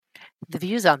The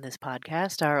views on this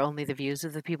podcast are only the views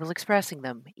of the people expressing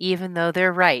them, even though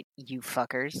they're right, you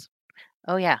fuckers.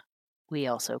 Oh yeah, we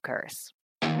also curse.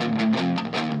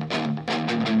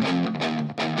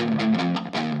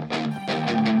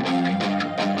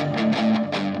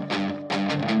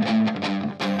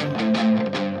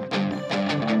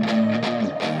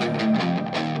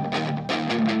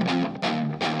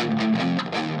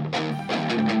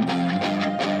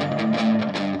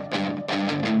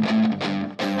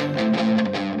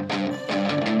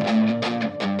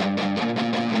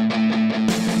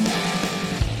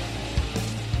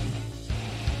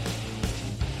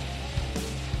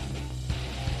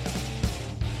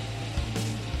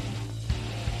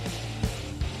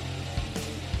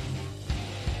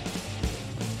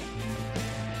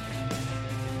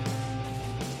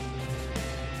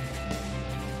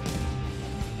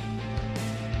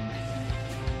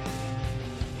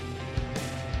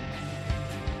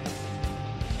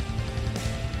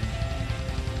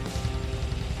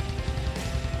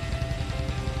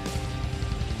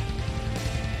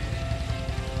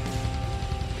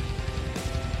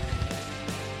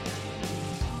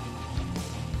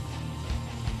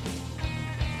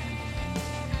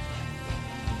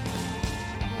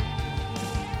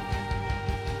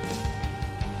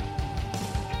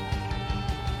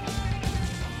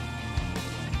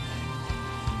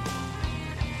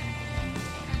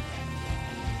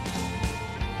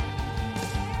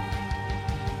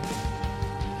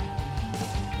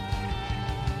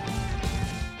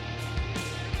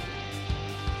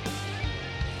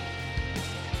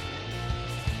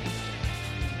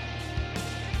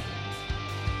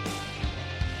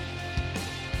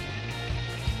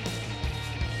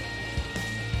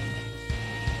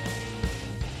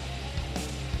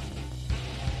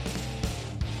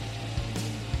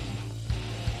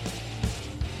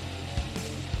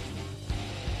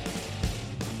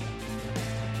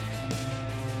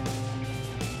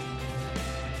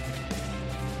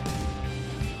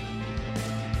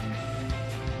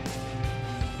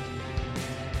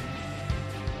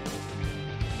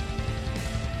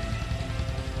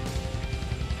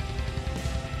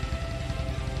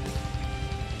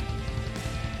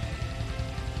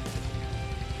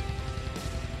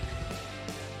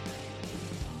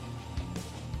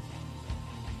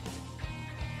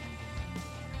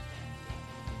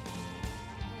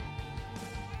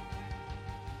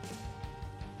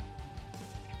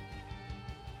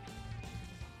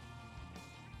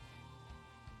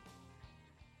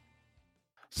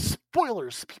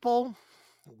 Spoilers, people.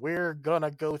 We're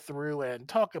gonna go through and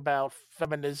talk about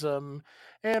feminism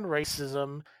and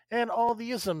racism and all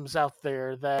the isms out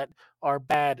there that are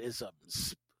bad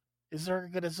isms. Is there a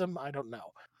good ism? I don't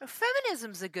know.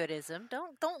 Feminism's a good ism.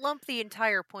 Don't lump the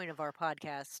entire point of our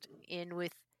podcast in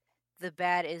with the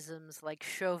bad isms like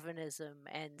chauvinism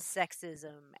and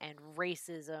sexism and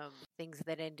racism, things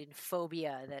that end in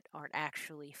phobia that aren't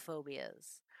actually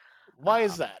phobias. Why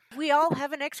is that? We all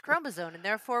have an X chromosome, and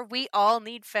therefore we all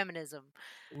need feminism.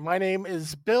 My name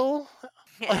is Bill.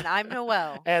 And I'm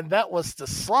Noelle. And that was the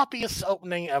sloppiest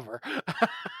opening ever.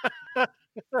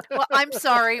 Well, I'm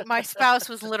sorry. My spouse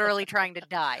was literally trying to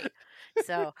die.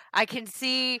 So I can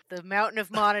see the mountain of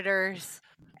monitors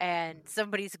and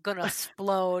somebody's going to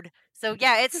explode. So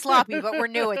yeah, it's sloppy, but we're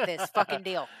new at this fucking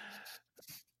deal.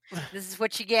 This is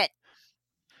what you get.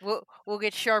 We'll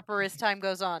get sharper as time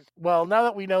goes on. Well, now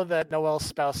that we know that Noel's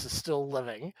spouse is still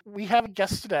living, we have a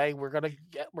guest today. We're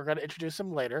gonna introduce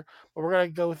him later, but we're gonna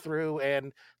go through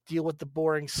and deal with the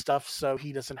boring stuff so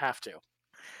he doesn't have to.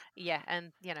 Yeah,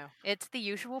 and it's the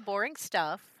usual boring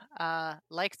stuff.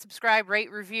 Like, subscribe, rate,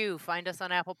 review. Find us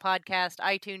on Apple Podcast,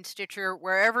 iTunes, Stitcher,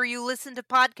 wherever you listen to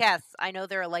podcasts. I know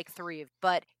there are like 3,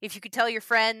 but if you could tell your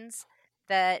friends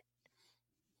that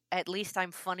at least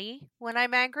I'm funny when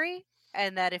I'm angry,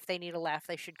 and that if they need a laugh,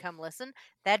 they should come listen,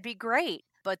 that'd be great.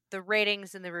 But the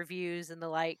ratings and the reviews and the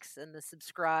likes and the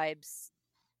subscribes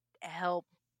help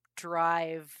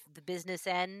drive the business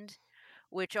end,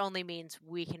 which only means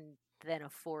we can then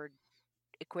afford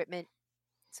equipment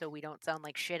so we don't sound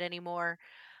like shit anymore.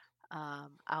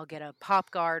 I'll get a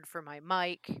pop guard for my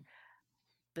mic.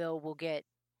 Bill will get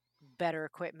better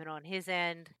equipment on his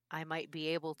end. I might be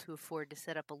able to afford to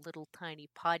set up a little tiny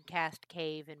podcast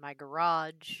cave in my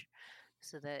garage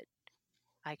so that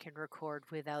I can record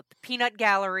without the peanut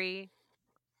gallery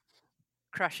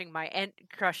crushing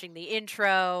the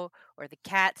intro, or the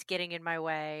cats getting in my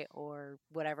way, or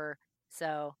whatever.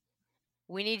 So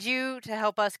we need you to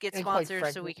help us get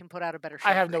sponsors so we can put out a better show.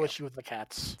 I have no issue with the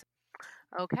cats.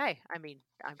 Okay. I mean,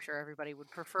 I'm sure everybody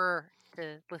would prefer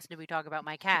to listen to me talk about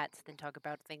my cats than talk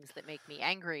about things that make me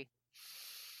angry.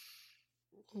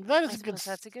 That I is a good. suppose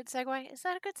that's a good segue. Is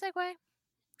that a good segue?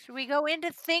 Should we go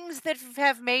into things that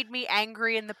have made me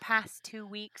angry in the past 2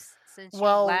 weeks since you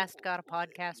Well, last got a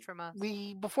podcast from us?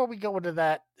 before we go into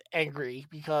that angry,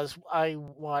 because I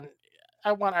want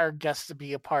our guests to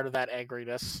be a part of that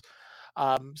angriness,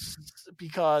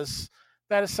 because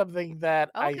that is something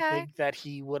that I Okay. think that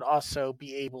he would also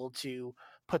be able to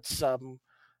put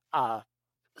uh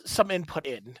some input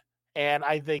in, and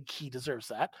I think he deserves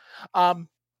that, um,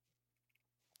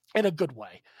 in a good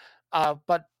way.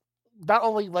 But not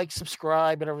only like,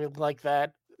 subscribe, and everything like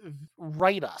that.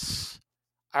 Write us.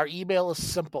 Our email is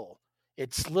simple.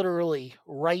 It's literally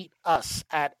write us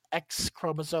at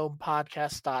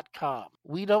xchromosomepodcast.com.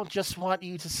 We don't just want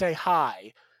you to say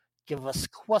hi. Give us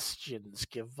questions,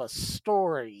 give us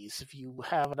stories. If you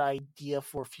have an idea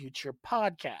for future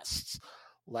podcasts,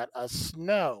 let us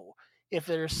know. If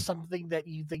there's something that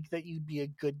you think that you'd be a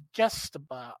good guest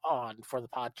on for the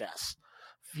podcast,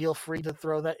 feel free to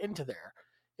throw that into there.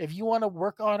 If you want to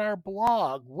work on our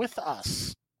blog with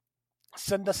us,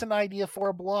 send us an idea for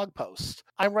a blog post.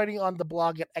 I'm writing on the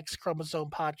blog at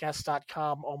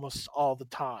xchromosomepodcast.com almost all the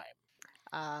time.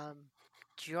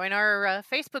 Join our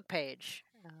Facebook page.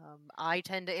 I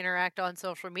tend to interact on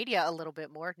social media a little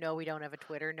bit more. No, we don't have a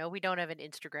Twitter. No, we don't have an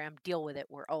Instagram. Deal with it.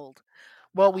 We're old.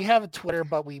 Well, we have a Twitter,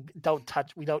 but we don't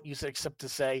use it except to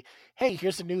say, hey,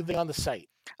 here's a new thing on the site.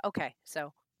 Okay,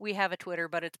 so we have a Twitter,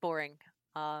 but it's boring.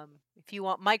 If you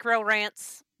want micro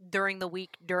rants during the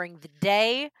week, during the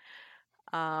day,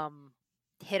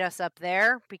 hit us up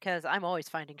there because I'm always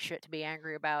finding shit to be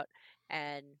angry about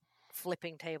and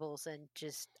flipping tables and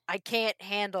just I can't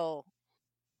handle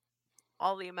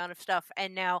all the amount of stuff.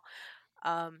 And now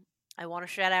I want to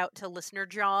shout out to listener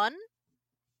John,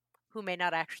 who may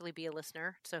not actually be a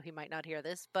listener, so he might not hear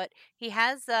this, but he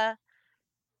has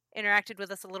interacted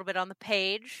with us a little bit on the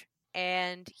page,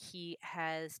 and he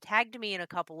has tagged me in a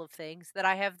couple of things that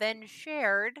I have then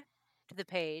shared to the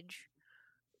page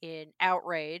in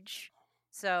outrage.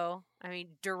 So, I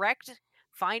mean,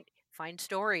 find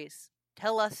stories.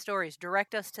 Tell us stories.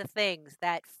 Direct us to things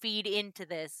that feed into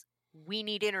this. We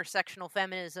need intersectional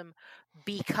feminism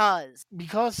because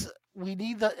we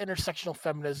need the intersectional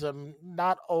feminism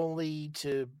not only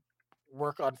to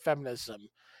work on feminism,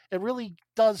 it really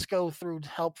does go through to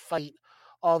help fight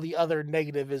all the other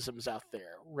negativisms out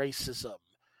there, racism,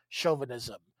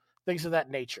 chauvinism, things of that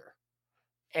nature.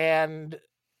 And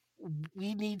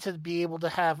we need to be able to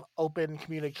have open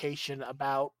communication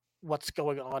about what's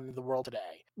going on in the world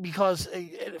today. Because,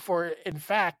 in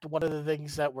fact, one of the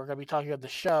things that we're going to be talking about the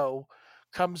show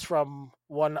comes from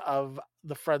one of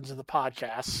the friends of the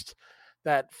podcast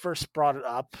that first brought it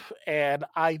up, and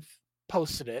I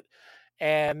posted it,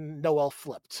 and Noel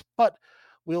flipped. But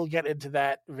we'll get into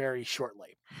that very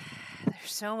shortly.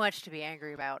 there's so much to be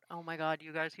angry about. Oh my god,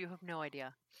 you guys, you have no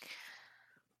idea.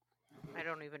 I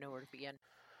don't even know where to begin.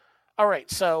 All right,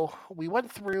 so we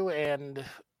went through and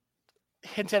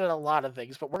hinted at a lot of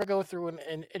things, but we're going to go through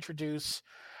and introduce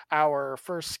our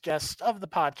first guest of the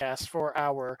podcast for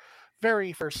our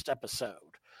very first episode.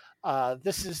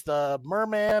 This is the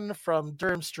merman from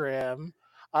Durmstrang,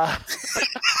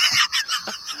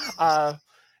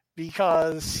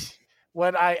 because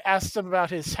when I asked him about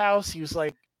his house, he was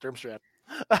like, Durmstrang.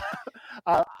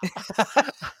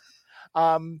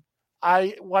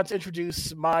 I want to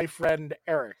introduce my friend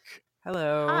Eric.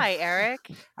 Hello. Hi, Eric.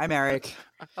 I'm Eric.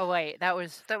 Oh wait, that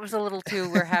was a little too.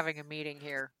 We're having a meeting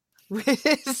here.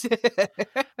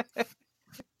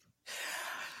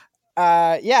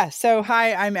 Yeah, so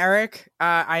hi, I'm Eric.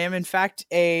 I am in fact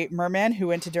a merman who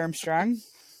went to Durmstrang.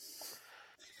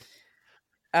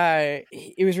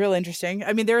 It was really interesting.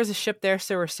 I mean, there is a ship there,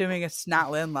 so we're assuming it's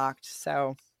not landlocked.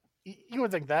 So you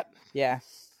would think that. Yeah.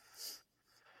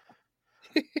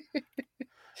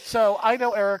 So I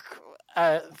know Eric.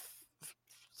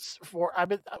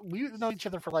 We've known each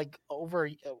other for like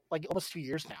almost 2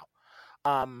 years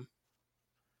now.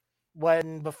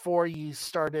 When before you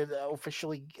started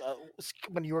officially,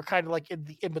 when you were kind of like in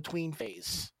the in between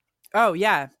phase. Oh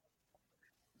yeah.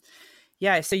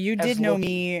 Yeah. So you did know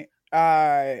me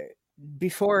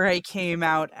before I came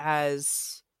out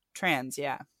as trans.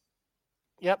 Yeah.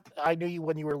 Yep, I knew you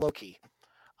when you were Loki.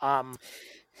 I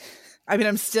mean,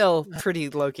 I'm still pretty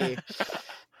Loki.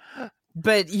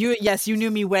 But you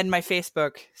knew me when my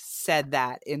Facebook said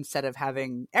that instead of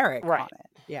having Eric on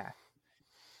it. Yeah.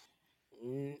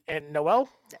 And Noel?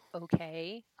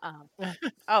 Okay.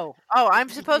 Oh, I'm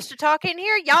supposed to talk in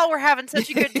here? Y'all were having such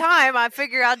a good time. I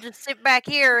figure I'll just sit back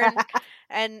here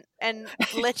and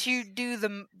let you do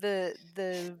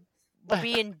the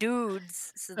being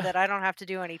dudes so that I don't have to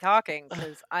do any talking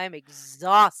because I'm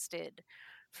exhausted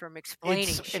from explaining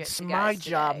shit It's to my guys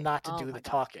job today. not to Oh do my the God.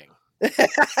 talking.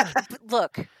 But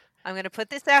look, I'm going to put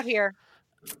this out here,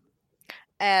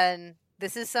 and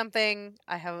this is something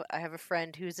I have a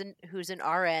friend who's an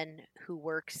RN who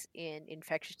works in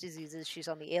infectious diseases. She's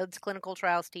on the AIDS clinical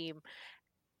trials team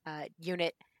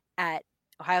unit at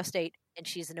Ohio State, and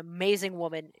she's an amazing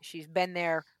woman. She's been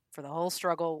there for the whole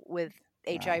struggle with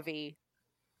HIV.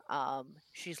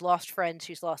 She's lost friends,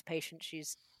 she's lost patients.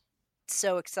 She's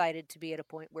so excited to be at a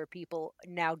point where people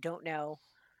now don't know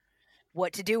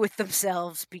what to do with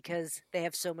themselves because they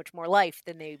have so much more life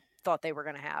than they thought they were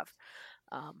going to have.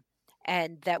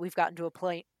 And that we've gotten to a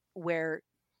point where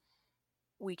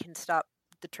we can stop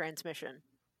the transmission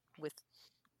with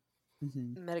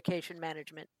medication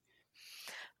management.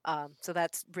 So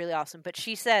that's really awesome. But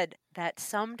she said that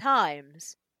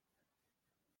sometimes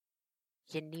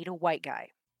you need a white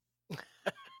guy.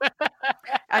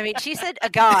 I mean, she said a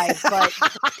guy, but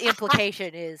the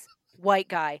implication is white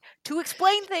guy to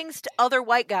explain things to other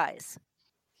white guys.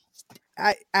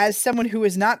 As someone who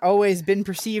has not always been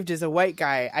perceived as a white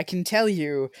guy, I can tell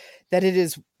you that it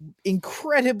is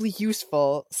incredibly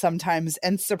useful sometimes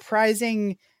and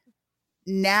surprising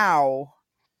now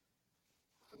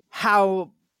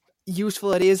how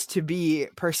useful it is to be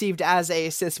perceived as a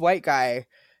cis white guy.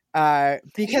 Because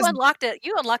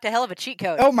you unlocked a hell of a cheat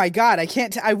code. Oh my God,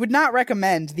 I would not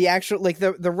recommend the actual, like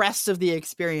the rest of the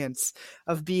experience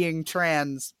of being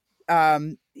trans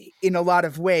in a lot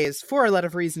of ways for a lot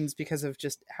of reasons because of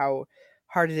just how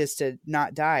hard it is to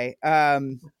not die. I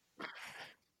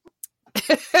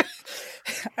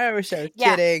wish I was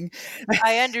kidding.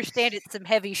 I understand it's some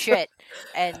heavy shit,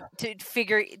 and to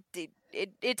figure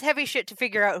it's heavy shit to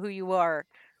figure out who you are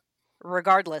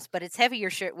regardless, but it's heavier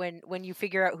shit when you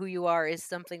figure out who you are is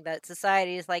something that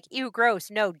society is like, ew, gross,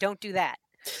 no, don't do that.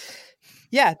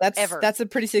 Yeah, that's a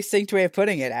pretty succinct way of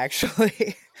putting it,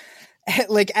 actually.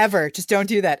 Like, ever, just don't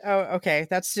do that. Oh, okay,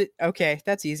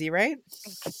 that's easy, right?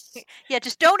 Yeah,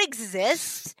 just don't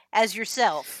exist as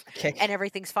yourself, okay, and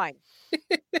everything's fine.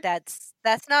 That's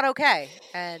not okay,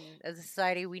 and as a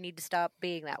society we need to stop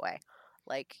being that way.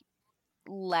 Like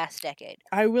last decade.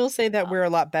 I will say that we're a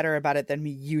lot better about it than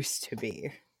we used to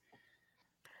be.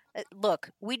 Look,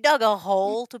 we dug a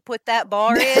hole to put that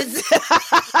bar in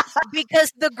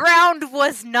because the ground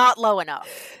was not low enough.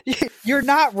 You're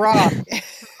not wrong.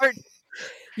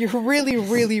 You're really,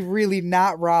 really, really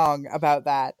not wrong about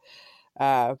that.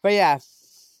 But yeah.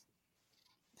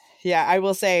 Yeah, I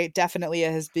will say definitely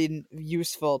it has been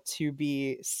useful to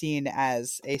be seen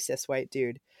as a cis white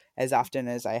dude as often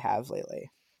as I have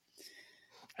lately.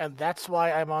 And that's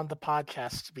why I'm on the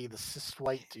podcast, to be the cis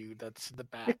white dude that's in the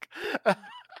back.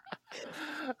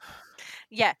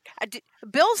 Yeah,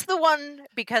 Bill's the one,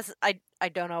 because I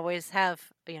don't always have,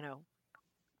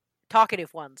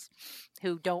 talkative ones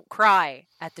who don't cry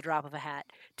at the drop of a hat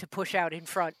to push out in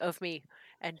front of me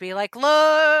and be like,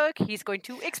 look, he's going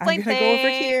to explain I'm gonna things. go over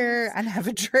here and have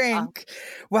a drink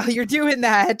while you're doing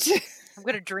that. I'm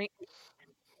going to drink.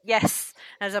 Yes,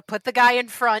 as I put the guy in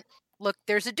front. Look,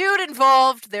 there's a dude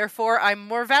involved, therefore I'm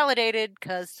more validated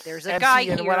because there's a guy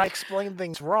here. And when I explain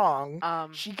things wrong,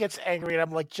 she gets angry, and I'm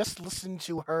like, just listen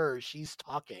to her. She's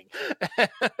talking.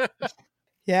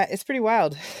 Yeah, it's pretty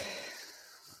wild.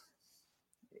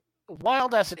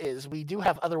 Wild as it is, we do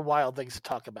have other wild things to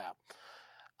talk about.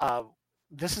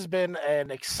 This has been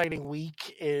an exciting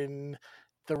week in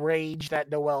the rage that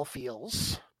Noelle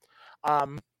feels.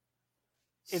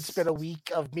 It's been a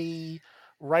week of me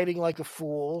writing like a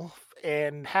fool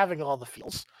and having all the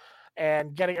feels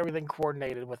and getting everything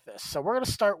coordinated with this. So we're going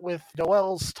to start with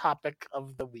Noelle's topic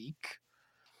of the week.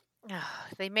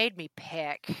 They made me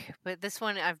pick, but this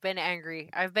one I've been angry.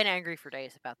 I've been angry for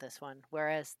days about this one,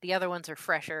 whereas the other ones are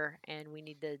fresher and we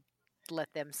need to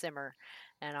let them simmer,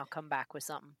 and I'll come back with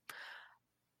something.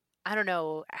 I don't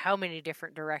know how many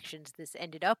different directions this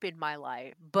ended up in my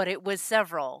life, but it was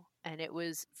several, and it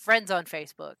was friends on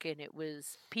Facebook, and it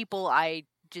was people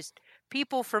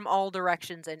people from all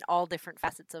directions and all different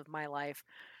facets of my life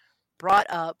brought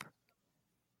up.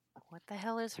 What the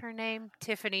hell is her name?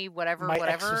 Tiffany, whatever. My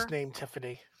ex's name,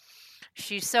 Tiffany.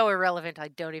 She's so irrelevant. I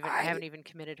haven't even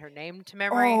committed her name to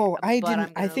memory. Oh, I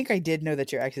didn't. I think I did know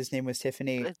that your ex's name was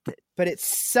Tiffany, but it's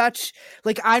such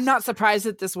I'm not surprised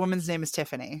that this woman's name is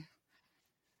Tiffany.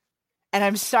 And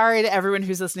I'm sorry to everyone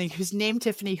who's listening who's named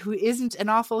Tiffany, who isn't an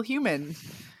awful human.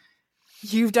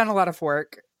 You've done a lot of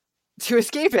work to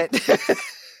escape it.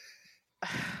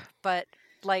 But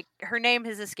her name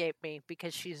has escaped me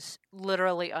because she's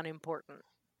literally unimportant.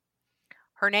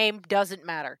 Her name doesn't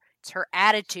matter. It's her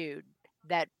attitude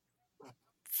that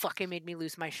fucking made me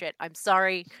lose my shit. I'm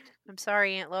sorry. I'm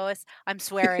sorry, Aunt Lois. I'm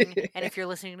swearing. And if you're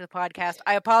listening to the podcast,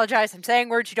 I apologize. I'm saying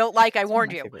words you don't like. I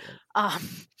warned you. I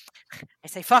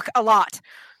say fuck a lot.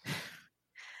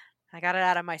 I got it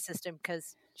out of my system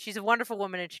because she's a wonderful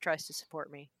woman and she tries to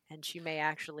support me. And she may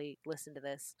actually listen to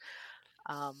this.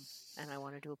 And I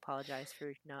wanted to apologize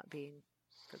for not being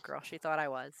the girl she thought I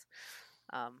was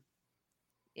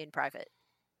in private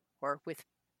or with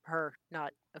her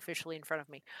not officially in front of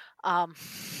me.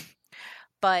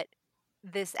 But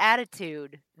this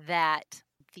attitude that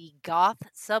the goth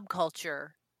subculture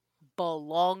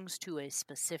belongs to a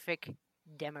specific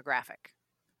demographic.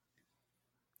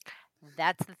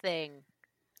 That's the thing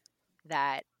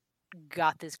that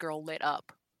got this girl lit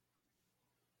up.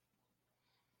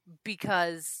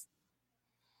 Because,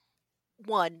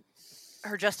 one,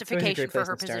 her justification for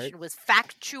her position was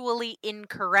factually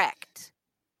incorrect.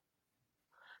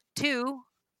 Two,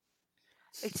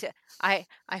 I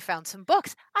found some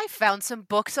books. I found some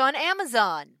books on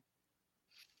Amazon.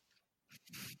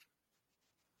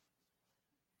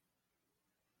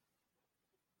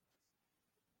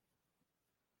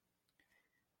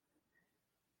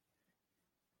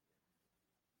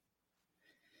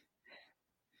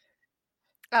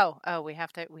 Oh, we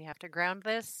have to ground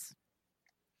this.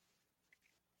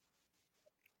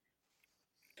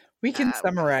 We can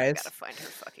summarize. I gotta find her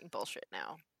fucking bullshit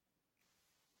now.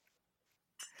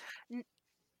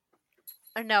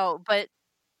 No, but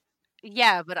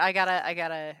yeah, but I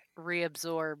gotta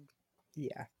reabsorb.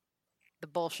 Yeah. The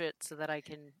bullshit so that I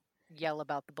can yell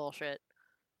about the bullshit.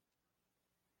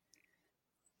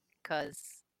 Because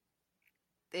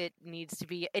it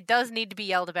does need to be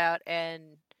yelled about,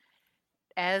 and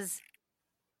as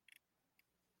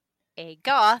a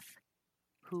goth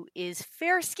who is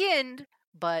fair-skinned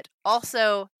but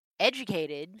also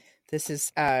educated. This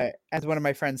is, as one of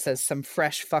my friends says, some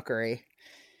fresh fuckery.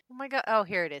 Oh my god! Oh,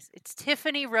 here it is. It's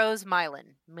Tiffany Rose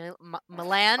Milan.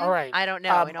 Milan. All right. I don't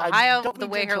know. In Ohio, the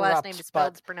way her last name is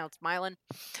spelled is pronounced Milan.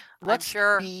 I'm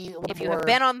sure if you have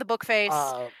been on the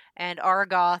Bookface and are a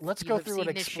goth, let's go through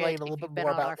and explain a little bit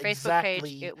more about our Facebook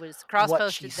exactly page. It was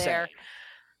cross-posted there.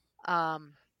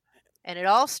 And it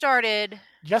all started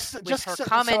with her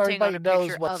commenting on a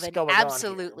picture of an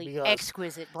absolutely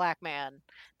exquisite black man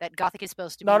that Gothic is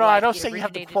supposed to be. No, I don't say you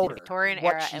have to quote the Victorian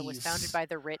era and was founded by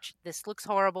the rich. This looks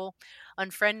horrible.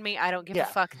 Unfriend me. I don't give a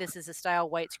fuck. This is a style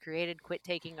whites created. Quit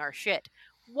taking our shit.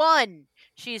 1,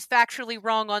 she is factually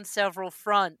wrong on several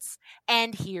fronts,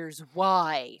 and here's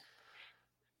why.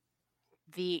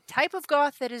 The type of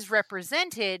goth that is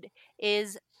represented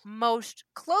is most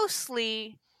close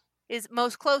to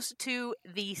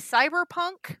the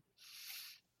cyberpunk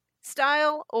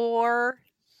style or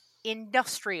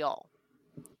industrial,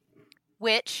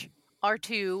 which are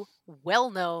two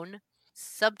well-known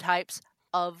subtypes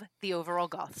of the overall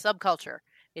goth subculture.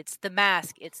 It's the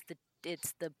mask, it's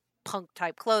the punk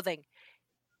type clothing.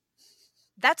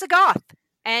 That's a goth.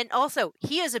 And also,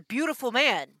 he is a beautiful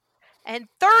man. And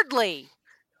thirdly,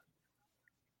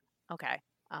 okay,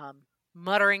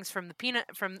 mutterings from the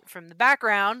from the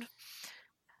background.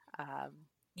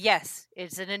 Yes,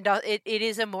 it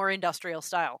is a more industrial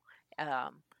style.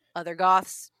 Other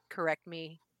goths, correct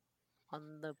me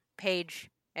on the page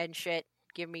and shit.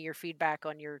 Give me your feedback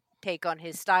on your take on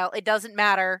his style. It doesn't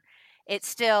matter. It's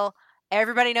still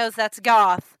everybody knows that's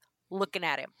goth. Looking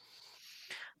at him.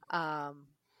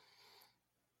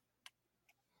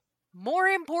 More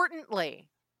importantly,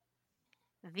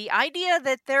 the idea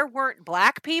that there weren't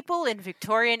black people in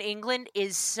Victorian England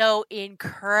is so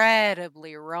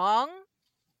incredibly wrong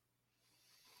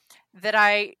that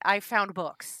I found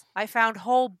books. I found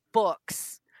whole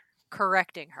books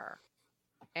correcting her.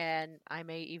 And I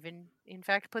may even, in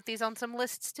fact, put these on some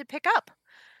lists to pick up.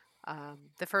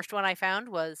 The first one I found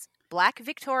was Black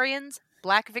Victorians,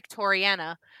 Black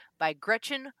Victoriana by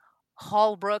Gretchen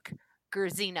Holbrook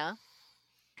Gerzina.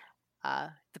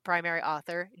 The primary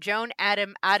author, Joan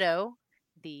Adam Addo,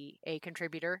 a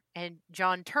contributor, and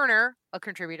John Turner, a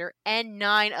contributor, and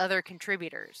 9 other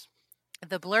contributors.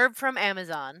 The blurb from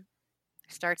Amazon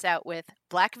starts out with,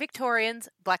 Black Victorians,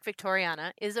 Black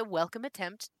Victoriana is a welcome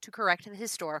attempt to correct the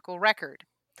historical record.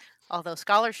 Although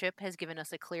scholarship has given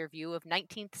us a clear view of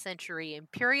 19th century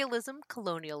imperialism,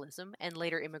 colonialism, and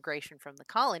later immigration from the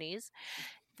colonies,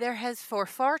 there has for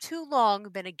far too long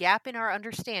been a gap in our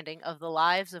understanding of the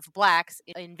lives of blacks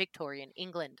in Victorian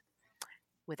England.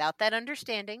 Without that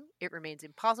understanding, it remains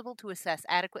impossible to assess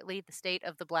adequately the state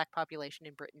of the black population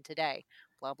in Britain today.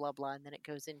 Blah, blah, blah. And then it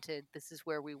goes into, this is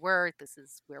where we were, this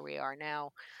is where we are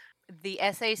now. The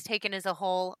essays taken as a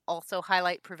whole also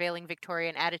highlight prevailing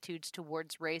Victorian attitudes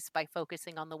towards race by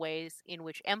focusing on the ways in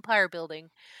which empire building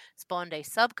spawned a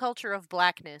subculture of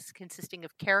blackness consisting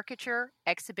of caricature,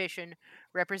 exhibition,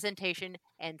 representation,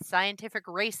 and scientific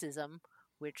racism,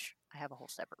 which I have a whole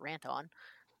separate rant on,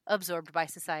 absorbed by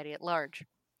society at large.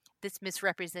 This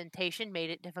misrepresentation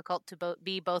made it difficult to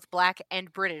be both black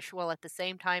and British, while at the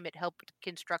same time it helped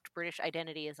construct British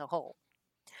identity as a whole.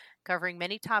 Covering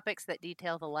many topics that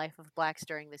detail the life of blacks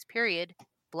during this period,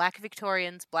 Black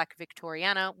Victorians, Black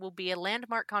Victoriana will be a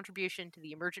landmark contribution to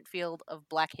the emergent field of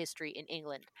black history in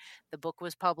England. The book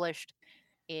was published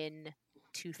in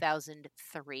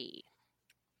 2003.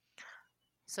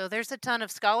 So there's a ton of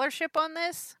scholarship on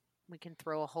this. We can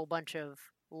throw a whole bunch of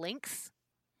links.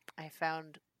 I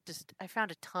found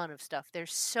a ton of stuff.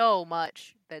 There's so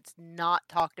much that's not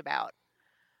talked about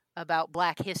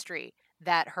black history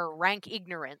that her rank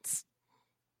ignorance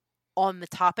on the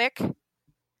topic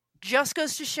just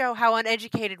goes to show how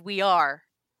uneducated we are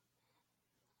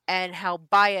and how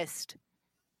biased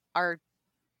our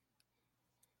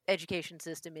education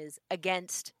system is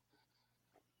against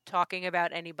talking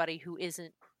about anybody who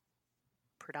isn't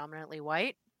predominantly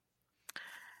white.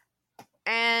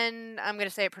 And I'm going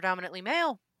to say it, predominantly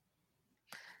male.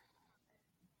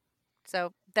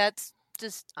 So that's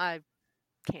just, I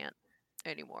can't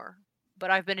anymore. But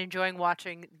I've been enjoying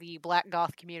watching the Black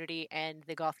goth community and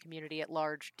the goth community at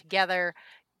large together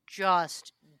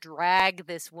just drag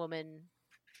this woman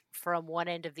from one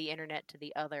end of the internet to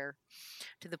the other,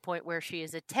 to the point where she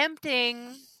is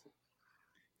attempting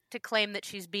to claim that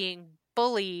she's being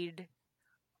bullied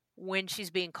when she's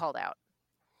being called out.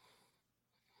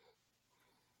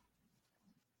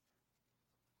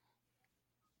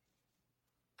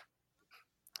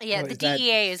 Yeah, the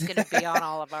DEA is going to be on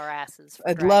all of our asses.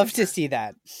 I'd love to see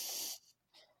that.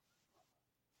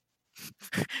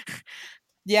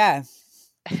 Yeah.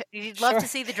 You'd love to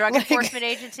see the Drug Enforcement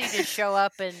Agency just show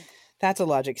up and... That's a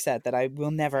logic set that I will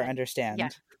never understand. Yeah.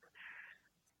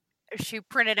 She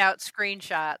printed out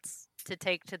screenshots to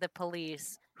take to the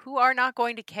police, who are not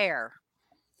going to care.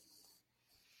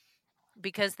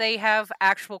 Because they have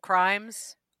actual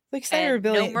crimes. Like,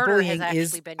 cyberbullying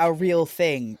is a real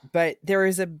thing, but there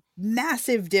is a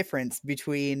massive difference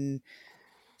between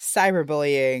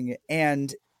cyberbullying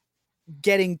and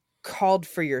getting called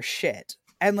for your shit.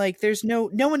 And, like, there's no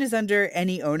one is under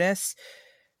any onus,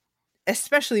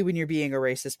 especially when you're being a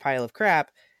racist pile of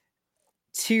crap,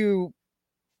 to,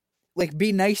 like,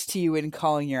 be nice to you in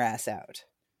calling your ass out.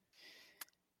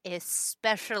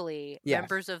 Especially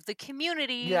members of the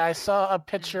community. Yeah, I saw a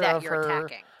picture of her.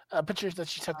 Attacking. Pictures that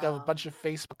she took of a bunch of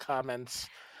Facebook comments.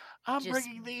 I'm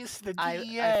bringing these to the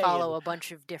DEA. I follow a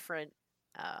bunch of different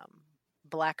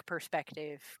Black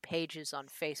perspective pages on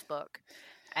Facebook,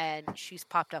 and she's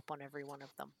popped up on every one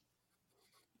of them.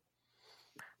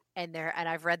 And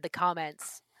I've read the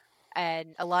comments,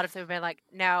 and a lot of them have been like,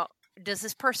 "Now, does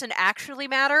this person actually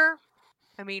matter?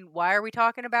 I mean, why are we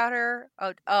talking about her?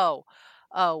 Oh,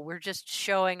 we're just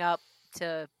showing up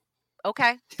to,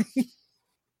 okay."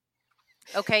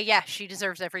 Okay, yeah, she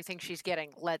deserves everything she's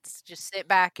getting. Let's just sit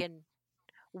back and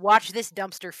watch this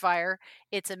dumpster fire.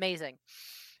 It's amazing.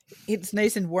 It's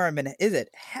nice and warm, and is it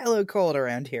hella cold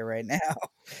around here right now?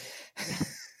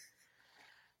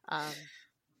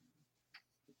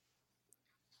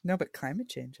 No, but climate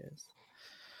changes.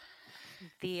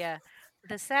 The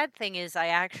sad thing is, I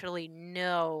actually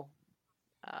know,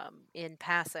 in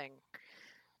passing,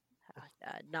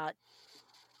 not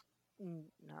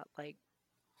like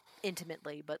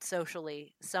intimately, but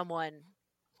socially, someone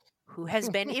who has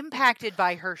been impacted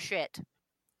by her shit.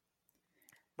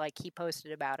 Like, he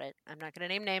posted about it. I'm not going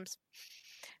to name names,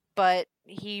 but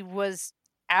he was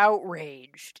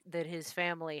outraged that his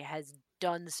family has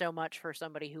done so much for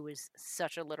somebody who is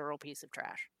such a literal piece of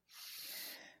trash.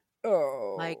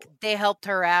 Oh. Like, they helped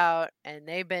her out, and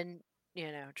they've been,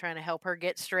 trying to help her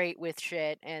get straight with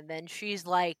shit, and then she's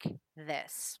like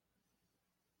this.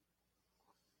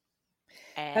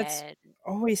 That's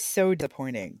always so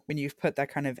disappointing when you've put that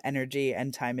kind of energy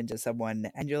and time into someone,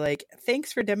 and you're like,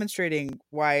 thanks for demonstrating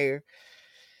why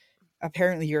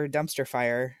apparently you're a dumpster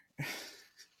fire.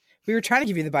 We were trying to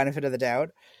give you the benefit of the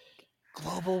doubt.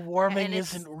 Global warming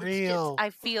isn't real. I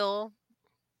feel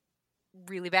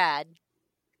really bad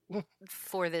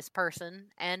for this person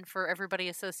and for everybody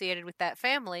associated with that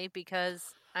family,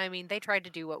 because, I mean, they tried to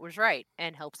do what was right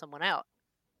and help someone out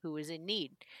who was in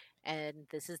need. And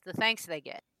this is the thanks they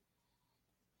get.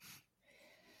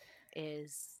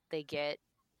 They get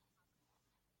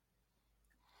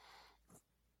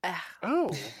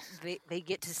they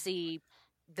get to see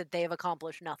that they have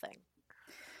accomplished nothing.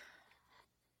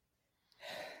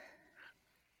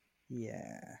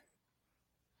 Yeah.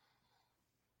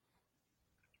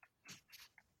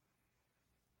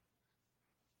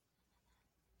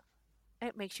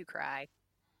 It makes you cry.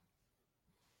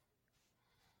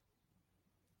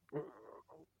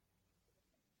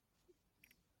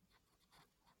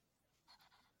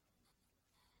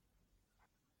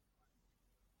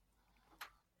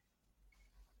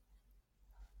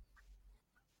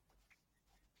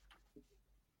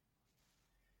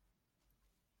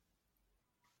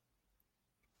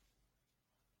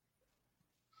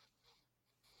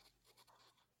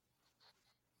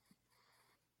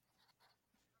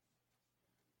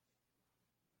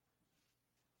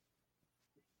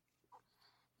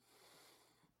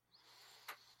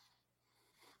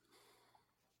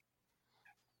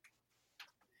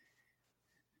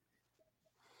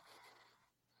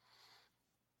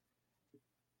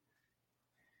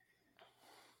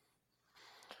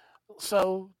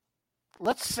 So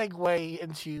let's segue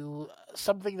into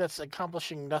something that's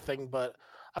accomplishing nothing but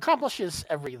accomplishes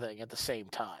everything at the same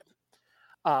time.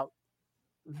 Uh,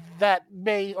 that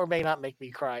may or may not make me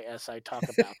cry as I talk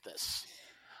about this.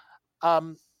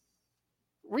 Um,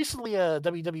 Recently, a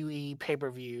WWE pay per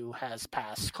view has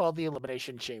passed called the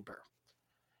Elimination Chamber.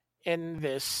 In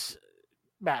this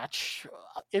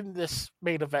in this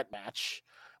main event match,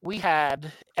 we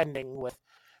had ending with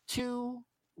two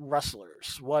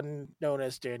wrestlers, one known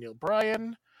as Daniel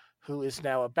Bryan, who is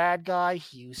now a bad guy.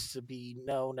 He used to be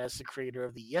known as the creator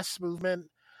of the Yes Movement,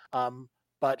 um,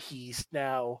 but he's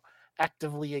now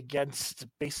actively against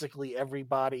basically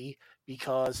everybody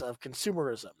because of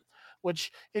consumerism.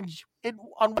 Which,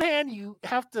 on one hand, you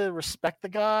have to respect the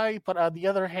guy, but on the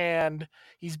other hand,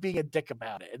 he's being a dick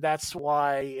about it, and that's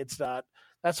why it's not.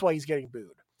 That's why he's getting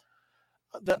booed.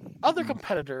 The other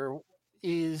competitor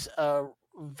is a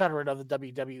veteran of the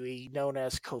WWE known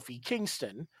as Kofi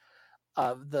Kingston,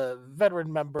 the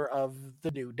veteran member of the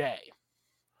New Day.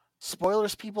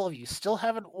 Spoilers, people, if you still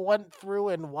haven't went through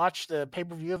and watched the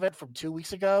pay-per-view event from 2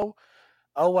 weeks ago,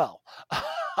 oh well.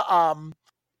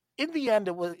 In the end,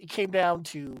 it came down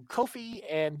to Kofi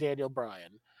and Daniel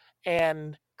Bryan,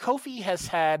 and Kofi has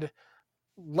had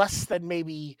less than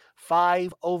maybe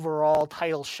 5 overall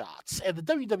title shots. And the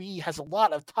WWE has a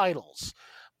lot of titles,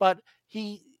 but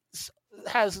he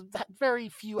has very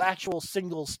few actual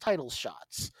singles title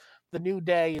shots. The New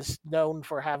Day is known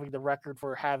for having the record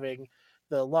for having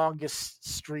the longest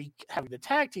streak having the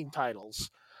tag team titles.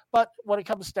 But when it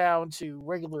comes down to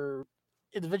regular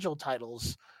individual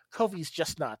titles, Kofi's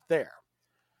just not there.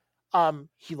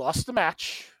 He lost the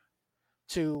match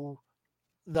to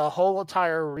the whole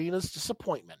entire arena's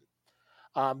disappointment.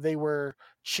 They were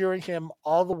cheering him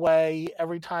all the way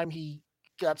every time he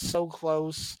got so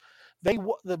close.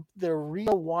 The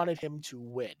arena wanted him to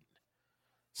win.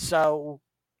 So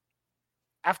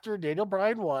after Daniel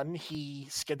Bryan won, he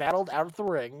skedaddled out of the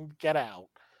ring, get out.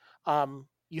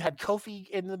 You had Kofi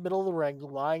in the middle of the ring,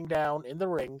 lying down in the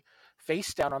ring,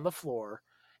 face down on the floor,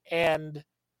 and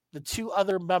the two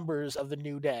other members of the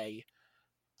New Day,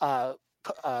 uh,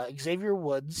 Xavier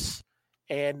Woods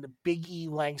and Big E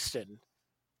Langston,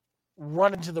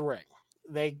 run into the ring.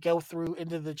 They go through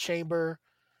into the chamber.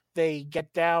 They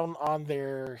get down on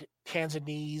their hands and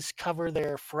knees, cover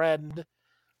their friend.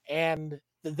 And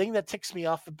the thing that ticks me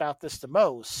off about this the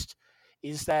most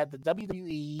is that the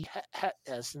WWE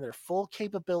has in their full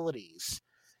capabilities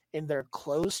in their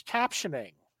closed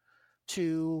captioning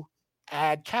to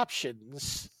add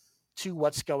captions to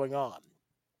what's going on.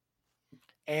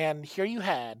 And here you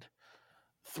had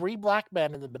 3 black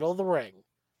men in the middle of the ring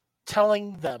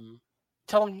telling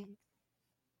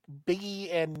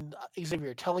Biggie and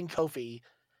Xavier telling Kofi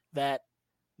that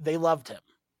they loved him.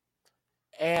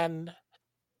 And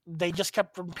they just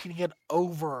kept repeating it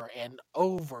over and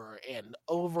over and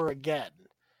over again.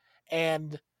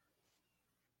 And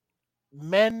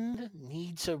men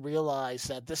need to realize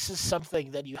that this is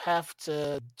something that you have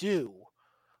to do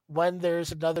when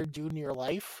there's another dude in your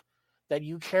life that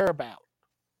you care about.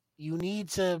 You need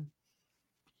to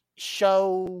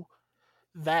show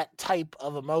that type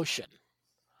of emotion.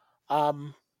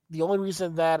 The only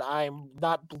reason that I'm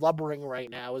not blubbering right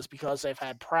now is because I've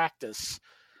had practice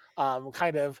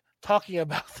kind of talking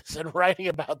about this and writing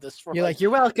about this for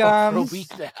you're welcome over a week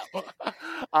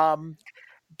now.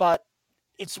 But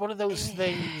it's one of those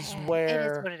things where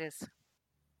it is what it is.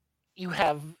 You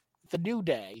have the New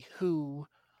Day, who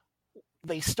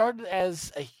they started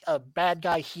as a bad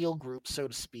guy heel group, so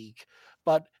to speak,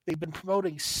 but they've been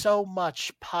promoting so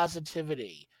much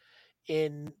positivity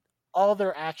in all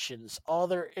their actions, all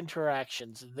their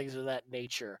interactions, and things of that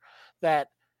nature, that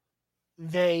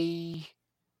they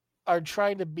are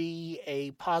trying to be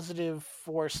a positive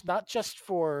force, not just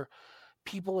for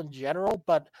people in general,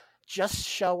 but just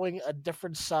showing a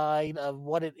different side of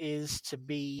what it is to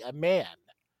be a man.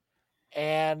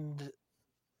 And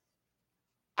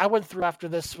I went through after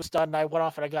this was done. I went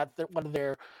off and I got one of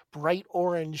their bright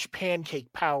orange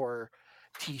pancake power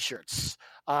T-shirts.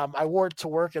 I wore it to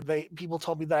work, and people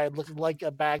told me that I looked like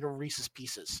a bag of Reese's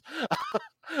Pieces.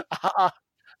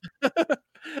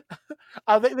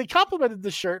 They complimented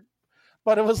the shirt,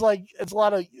 but it was like it's a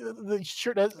lot of the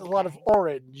shirt has a lot of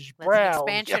orange, That's an brown,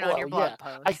 expansion on your yellow. blog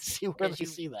Yeah, I post. see where they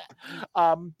see that.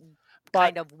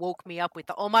 But kind of woke me up with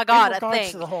the, oh my god, in a regards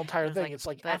thing. to the whole entire thing, Like, it's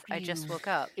like but after I just woke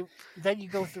up. Then you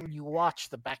go through and you watch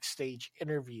the backstage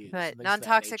interviews. But and things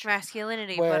non-toxic of that nature,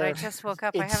 masculinity. But I where just woke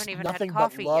up. I it's haven't even had nothing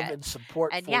coffee but love yet. and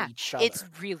support And for yeah, each other. it's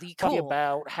really Talking cool.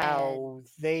 about how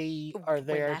they are when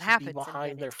there that to happens be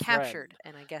behind and their it's friend. captured,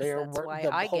 and I guess They are that's why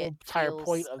the I whole get entire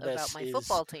point feels of about this my is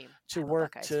football team. to I'm a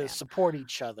work Buckeyes to fan. support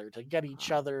each other, to get each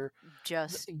other,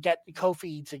 Just get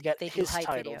Kofi to get they do his hype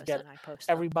title, videos get and I post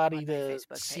them everybody on my to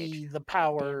Facebook see page the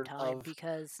all the power damn time of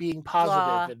because being blah,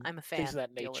 positive and I'm a things fan. of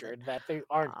that Deal with nature, it. and that they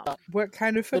aren't What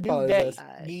kind of the football New is Day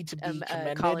this? need to be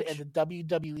commended, college and the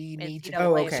WWE need to NCAA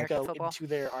Oh, go okay. American go football. into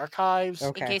their archives.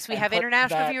 Okay. In case we and have put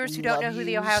international that viewers "We who don't love know who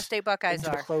the Ohio yous" State Buckeyes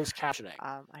into the are, closed captioning.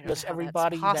 I don't know Because how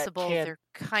everybody that's possible. that They're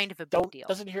kind of a big deal.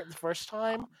 doesn't hear it the first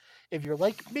time, if you're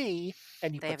like me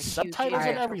and you They put have a huge subtitles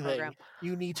and international everything, program.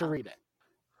 you need to read it.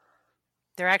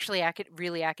 They're actually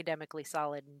really academically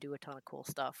solid and do a ton of cool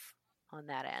stuff on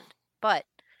that end. But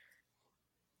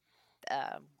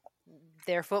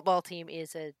their football team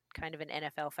is a kind of an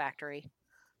NFL factory.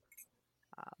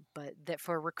 But that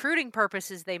for recruiting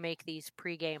purposes, they make these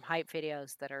pregame hype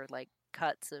videos that are like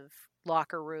cuts of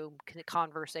locker room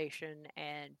conversation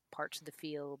and parts of the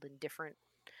field and different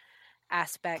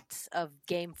aspects of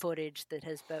game footage that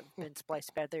has been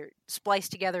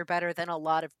spliced together better than a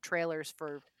lot of trailers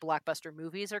for blockbuster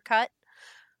movies are cut.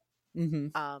 Mm-hmm.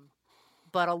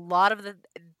 But a lot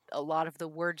of the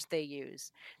words they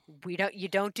use, you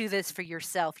don't do this for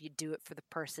yourself, you do it for the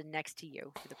person next to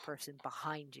you, for the person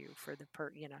behind you, for the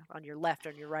on your left,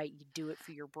 on your right, you do it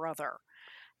for your brother.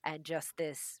 And just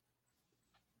the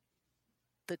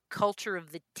culture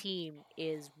of the team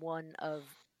is one of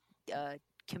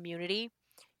community,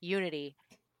 unity,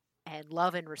 and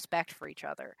love and respect for each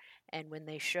other. And when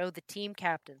they show the team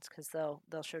captains, because they'll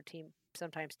show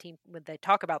sometimes when they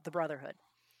talk about the brotherhood,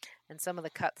 and some of the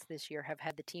cuts this year have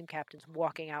had the team captains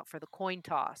walking out for the coin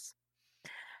toss.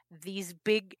 These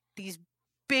big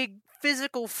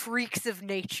physical freaks of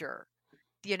nature,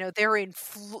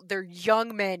 they're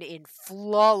young men in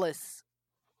flawless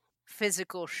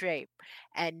physical shape,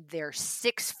 and they're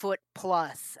 6 foot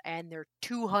plus, and they're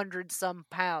 200 some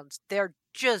pounds. They're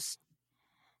just,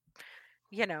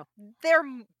 they're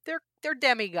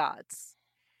demigods.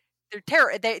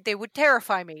 They would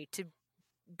terrify me to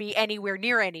be anywhere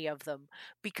near any of them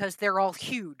because they're all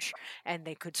huge and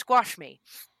they could squash me.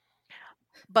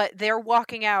 But they're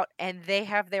walking out and they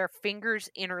have their fingers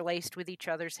interlaced with each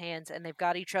other's hands, and they've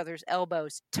got each other's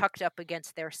elbows tucked up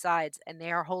against their sides, and they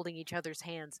are holding each other's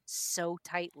hands so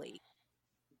tightly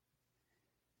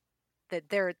that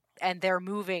they're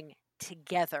moving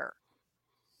together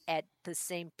at the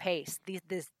same pace.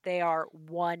 They are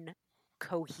one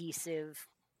cohesive,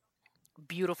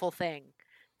 beautiful thing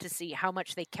to see how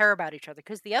much they care about each other,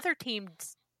 because the other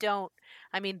teams don't.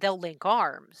 I mean, they'll link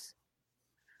arms,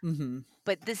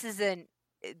 but this isn't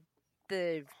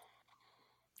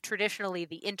traditionally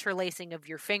the interlacing of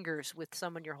your fingers with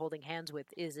someone you're holding hands with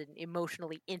is an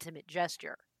emotionally intimate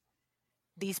gesture.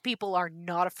 These people are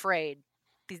not afraid.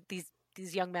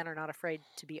 These young men are not afraid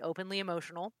to be openly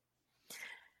emotional.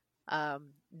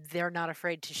 They're not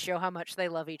afraid to show how much they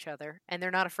love each other, and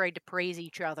they're not afraid to praise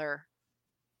each other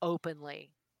openly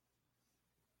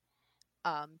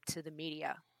to the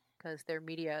media, because their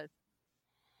media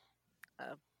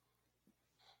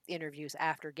interviews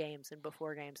after games and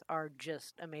before games are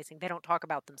just amazing. They don't talk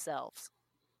about themselves,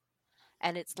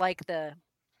 and it's like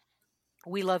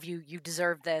 "We love you. You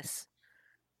deserve this.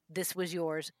 This was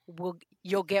yours.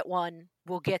 You'll get one.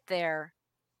 We'll get there.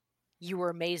 You were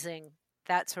amazing."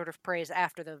 That sort of praise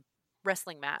after the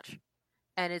wrestling match,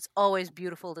 and it's always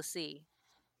beautiful to see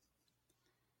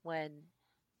when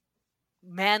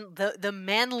the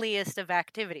manliest of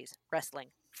activities, wrestling,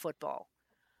 football,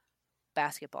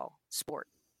 basketball, sport,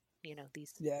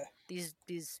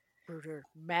 these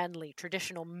manly,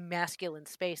 traditional masculine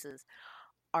spaces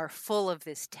are full of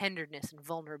this tenderness and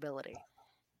vulnerability.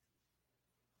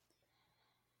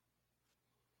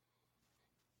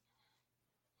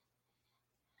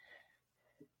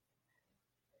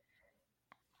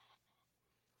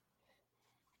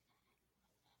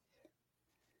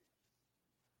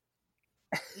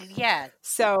 Yeah.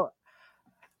 So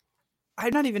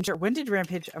I'm not even sure. When did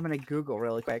Rampage? I'm going to Google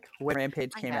really quick when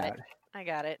Rampage came out. I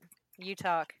got it. You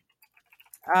talk.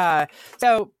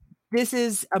 So this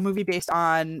is a movie based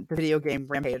on the video game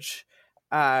Rampage.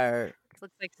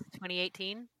 Looks like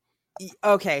 2018.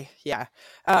 Okay, yeah.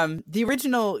 The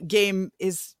original game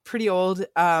is pretty old.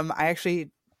 I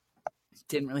actually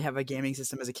didn't really have a gaming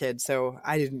system as a kid, so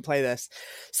I didn't play this.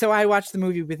 So I watched the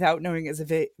movie without knowing it was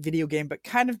a video game, but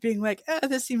kind of being like,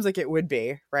 this seems like it would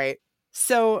be, right?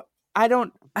 So I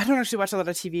don't actually watch a lot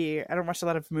of TV. I don't watch a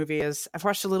lot of movies. I've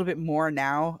watched a little bit more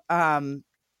now.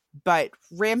 But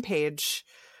Rampage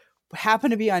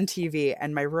happened to be on TV,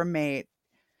 and my roommate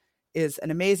is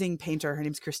an amazing painter. Her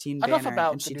name's Christine Banner,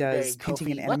 and she does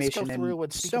painting and animation. Let's go through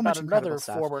and speak so about much another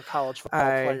stuff. former college football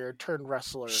player turned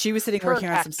wrestler. She was sitting working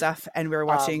on some stuff, and we were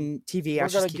watching TV. I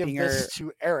was just keeping her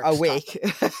awake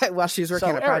while she was working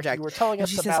on a project. You were telling us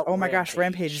she says, "Oh my gosh,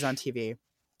 Rampage is on TV."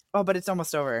 Oh, but it's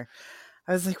almost over.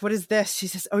 I was like, "What is this?" She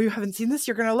says, "Oh, you haven't seen this?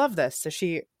 You're gonna love this." So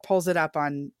she pulls it up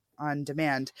on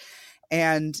demand,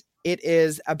 and it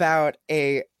is about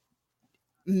a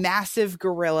massive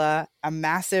gorilla, a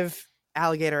massive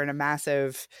alligator, and a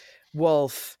massive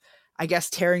wolf, I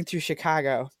guess, tearing through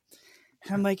Chicago.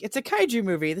 And I'm like, it's a kaiju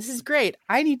movie. This is great.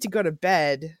 I need to go to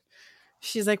bed.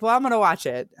 She's like, well, I'm going to watch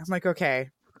it. I'm like,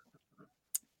 okay.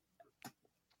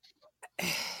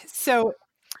 So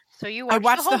you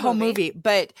watched the whole movie,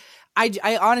 but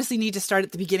I honestly need to start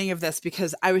at the beginning of this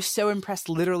because I was so impressed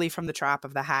literally from the drop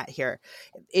of the hat here.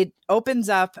 It opens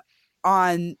up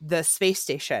on the space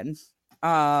station,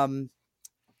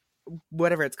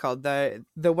 whatever it's called, the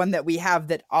one that we have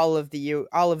that all of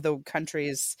the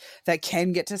countries that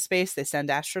can get to space, they send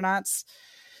astronauts,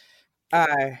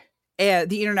 and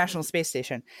the International Space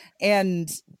Station. And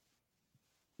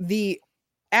the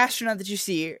astronaut that you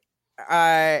see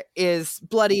is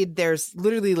bloodied. There's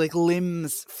literally like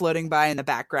limbs floating by in the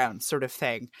background sort of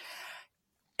thing.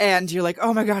 And you're like,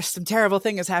 oh my gosh, some terrible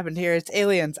thing has happened here. It's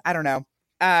aliens. I don't know.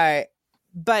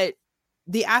 But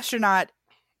the astronaut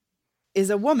is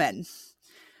a woman,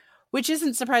 which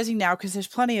isn't surprising now because there's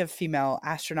plenty of female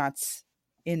astronauts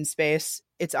in space.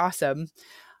 It's awesome.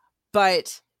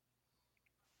 But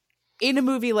in a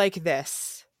movie like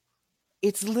this,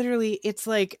 it's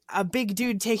like a big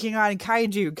dude taking on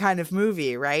kaiju kind of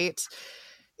movie, right?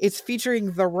 It's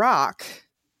featuring The Rock.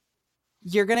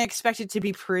 You're going to expect it to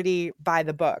be pretty by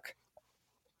the book.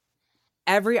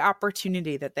 Every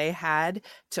opportunity that they had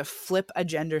to flip a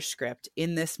gender script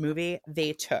in this movie,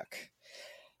 they took.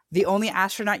 The only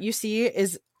astronaut you see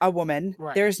is a woman.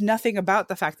 Right. There's nothing about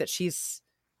the fact that she's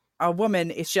a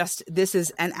woman. It's just, this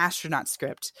is an astronaut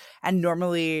script. And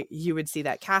normally you would see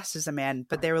that cast as a man,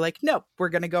 but they were like, nope, we're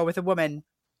going to go with a woman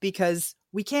because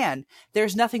we can.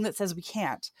 There's nothing that says we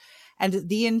can't. And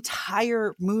the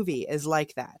entire movie is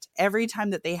like that. Every time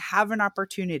that they have an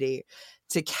opportunity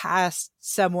to cast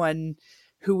someone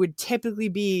who would typically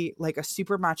be like a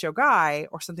super macho guy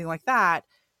or something like that,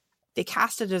 they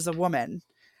cast it as a woman.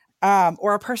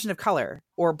 Or a person of color,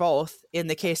 or both, in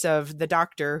the case of the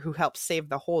doctor who helps save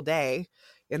the whole day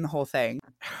in the whole thing.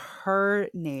 Her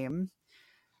name,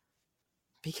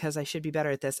 because I should be better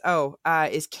at this,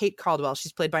 is Kate Caldwell.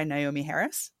 She's played by Naomi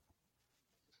Harris.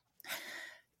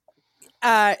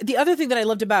 The other thing that I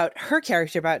loved about her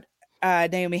character, about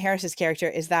Naomi Harris's character,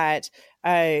 is that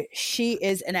she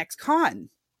is an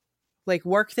ex-con. Like,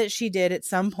 work that she did at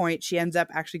some point, she ends up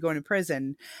actually going to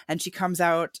prison, and she comes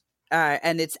out,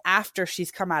 and it's after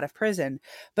she's come out of prison.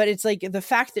 But it's like the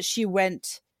fact that she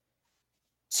went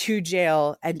to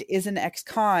jail and is an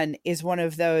ex-con is one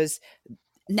of those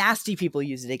nasty people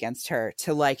use it against her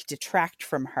to like detract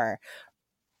from her.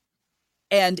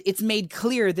 And it's made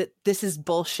clear that this is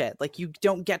bullshit. Like, you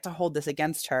don't get to hold this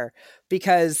against her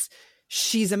because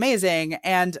she's amazing.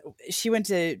 And she went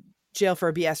to jail for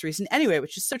a BS reason anyway,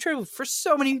 which is so true for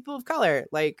so many people of color.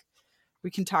 Like, we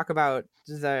can talk about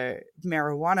the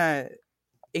marijuana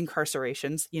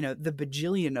incarcerations, the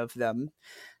bajillion of them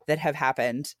that have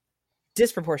happened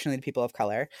disproportionately to people of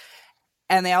color.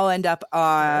 And they all end up,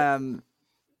 now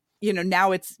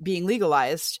it's being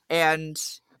legalized and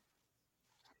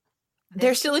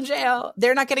they're still in jail.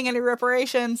 They're not getting any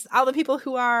reparations. All the people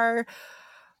who are,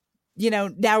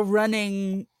 now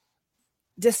running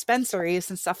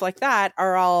dispensaries and stuff like that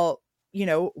are all,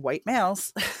 white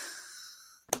males.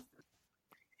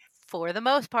 For the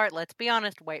most part, let's be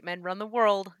honest, white men run the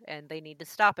world and they need to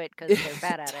stop it because they're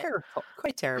bad at it.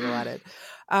 Quite terrible at it.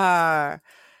 I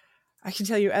can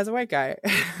tell you as a white guy.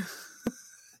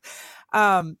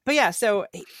 But yeah, so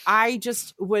I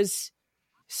just was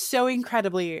so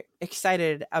incredibly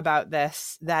excited about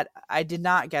this that I did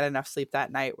not get enough sleep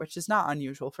that night, which is not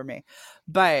unusual for me.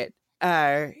 But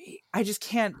I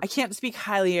can't speak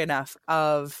highly enough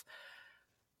of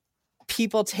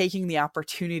people taking the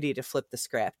opportunity to flip the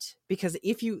script, because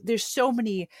there's so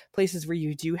many places where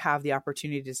you do have the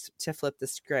opportunity to flip the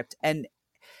script. And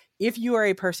if you are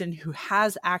a person who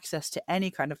has access to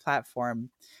any kind of platform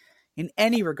in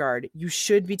any regard, you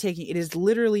should be taking it. Is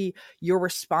literally your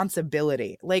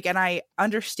responsibility. Like, and I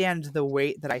understand the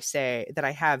weight that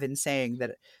I have in saying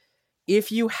that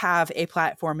if you have a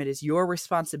platform, it is your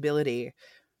responsibility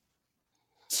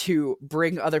to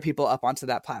bring other people up onto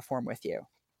that platform with you.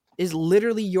 Is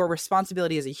literally your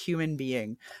responsibility as a human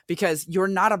being, because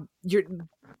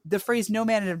the phrase "no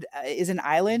man is an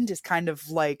island" is kind of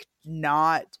like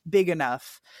not big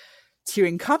enough to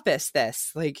encompass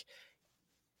this. Like,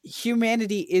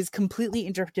 humanity is completely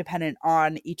interdependent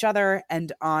on each other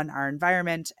and on our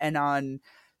environment and on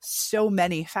so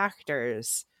many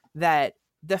factors, that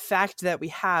the fact that we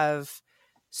have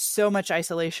so much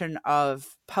isolation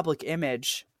of public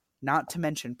image, not to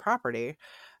mention property,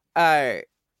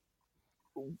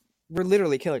 we're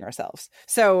literally killing ourselves.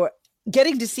 So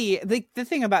getting to see the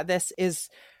thing about this is,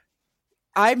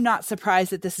 I'm not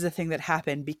surprised that this is a thing that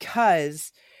happened,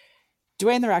 because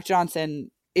Dwayne "The Rock"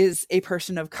 Johnson is a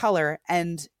person of color,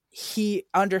 and he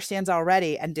understands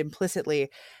already and implicitly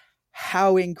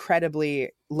how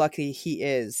incredibly lucky he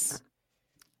is.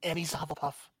 And he's a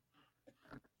Hufflepuff.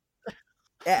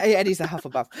 And he's a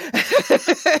Hufflepuff.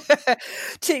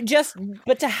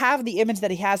 But to have the image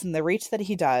that he has and the reach that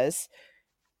he does,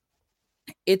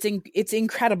 it's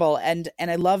incredible, and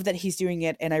I love that he's doing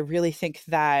it, and I really think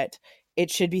that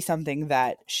it should be something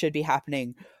that should be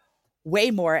happening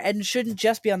way more, and shouldn't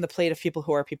just be on the plate of people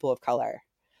who are people of color,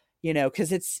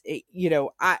 because it's,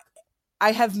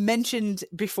 I have mentioned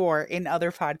before in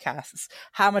other podcasts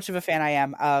how much of a fan I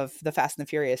am of the Fast and the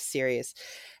Furious series,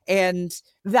 and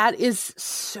that is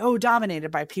so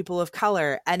dominated by people of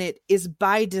color, and it is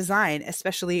by design,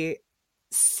 especially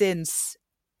since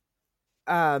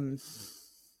my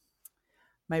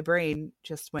brain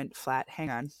just went flat. Hang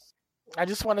on. I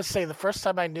just want to say the first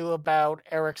time I knew about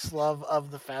Eric's love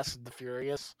of the Fast and the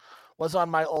Furious was on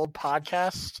my old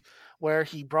podcast, where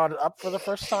he brought it up for the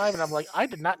first time, and I'm like, I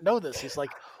did not know this. He's like,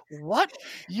 what?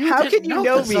 How can you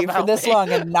know me for this long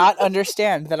and not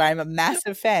understand that I'm a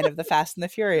massive fan of the Fast and the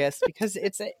Furious? Because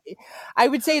I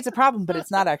would say it's a problem, but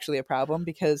it's not actually a problem,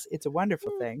 because it's a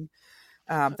wonderful thing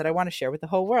that I want to share with the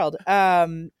whole world.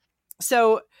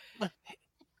 So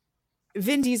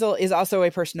Vin Diesel is also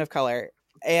a person of color,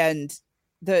 and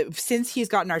since he's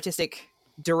gotten artistic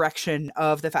direction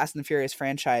of the Fast and the Furious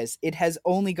franchise, it has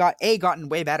only gotten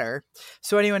way better.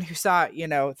 So anyone who saw,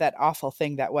 that awful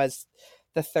thing that was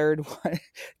the third one,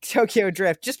 Tokyo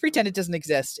Drift, just pretend it doesn't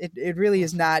exist. It really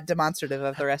is not demonstrative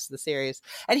of the rest of the series.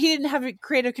 And he didn't have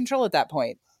creative control at that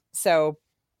point. So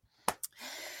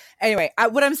anyway,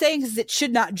 what I'm saying is it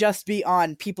should not just be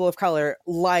on people of color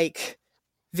like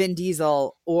Vin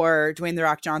Diesel or Dwayne "The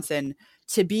Rock" Johnson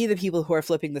to be the people who are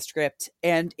flipping the script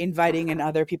and inviting in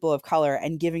other people of color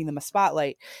and giving them a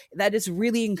spotlight. That is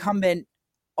really incumbent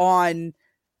on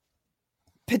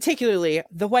particularly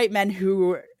the white men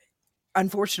who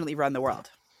unfortunately run the world.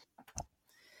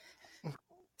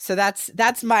 So that's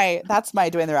my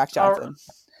Dwayne "The Rock" Johnson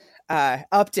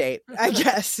update, I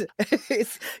guess.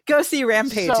 Go see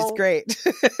Rampage. It's great.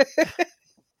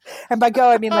 And by go,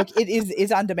 I mean, like, it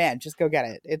is on demand. Just go get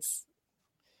it. It's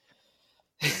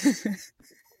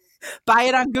buy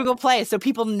it on Google Play so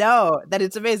people know that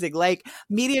it's amazing. Like,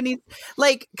 media needs,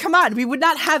 like, come on, we would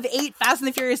not have 8 Fast and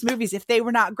the Furious movies if they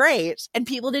were not great, and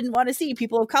people didn't want to see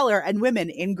people of color and women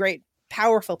in great,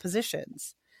 powerful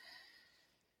positions.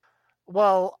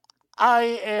 Well,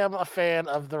 I am a fan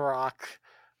of The Rock.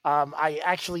 I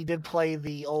actually did play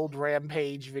the old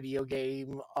Rampage video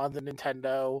game on the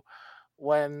Nintendo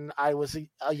when I was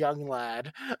a young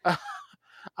lad.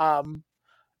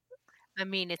 I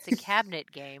mean, it's a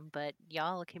cabinet game, but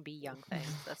y'all can be young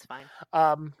things. That's fine.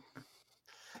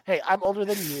 Hey, I'm older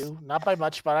than you, not by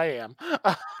much, but I am.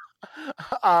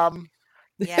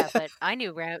 Yeah, but I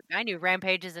knew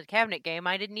Rampage is a cabinet game.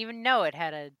 I didn't even know it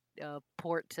had a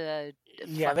port to.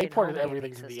 Yeah, they ported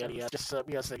everything to the NES just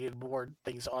because they needed more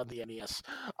things on the NES.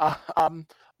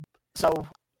 So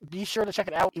be sure to check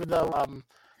it out. Even though,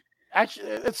 actually,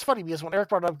 it's funny because when Eric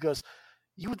brought it up, he goes,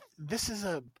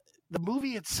 the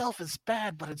movie itself is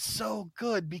bad, but it's so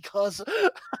good because.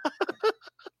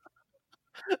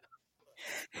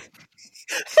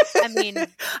 I mean,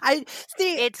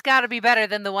 it's got to be better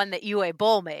than the one that Uwe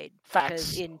Boll made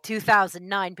Facts. in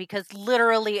 2009, because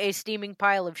literally a steaming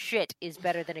pile of shit is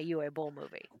better than a Uwe Boll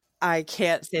movie. I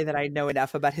can't say that I know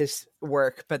enough about his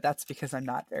work, but that's because I'm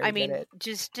not very good at.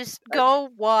 Just go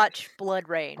watch Blood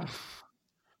Rain.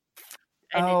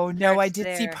 Oh no, I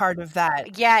did see part of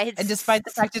that. Yeah, and despite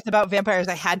the fact it's about vampires,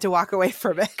 I had to walk away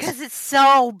from it because it's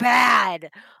so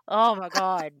bad. Oh my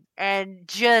god! And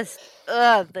just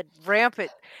the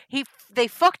rampant. He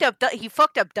fucked up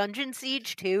Dungeon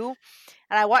Siege too.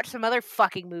 And I watched some other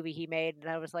fucking movie he made, and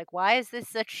I was like, why is this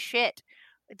such shit?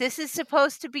 This is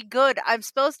supposed to be good. I'm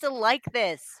supposed to like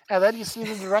this. And then you see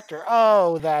the director.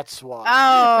 Oh, that's why.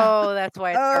 Oh, that's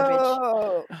why it's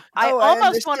garbage. I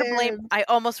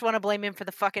almost want to blame him for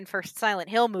the fucking first Silent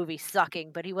Hill movie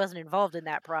sucking, but he wasn't involved in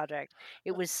that project.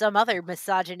 It was some other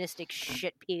misogynistic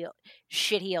shitheel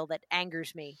that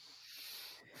angers me.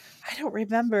 I don't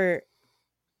remember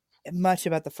much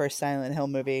about the first Silent Hill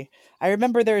movie. I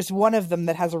remember there's one of them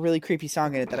that has a really creepy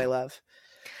song in it that I love.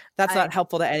 That's not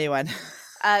helpful to anyone.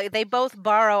 They both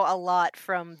borrow a lot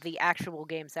from the actual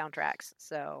game soundtracks,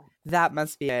 so that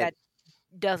must be it. That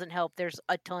doesn't help. There's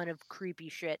a ton of creepy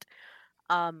shit.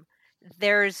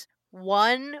 There's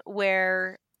one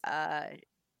where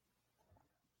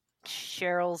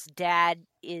Cheryl's dad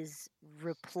is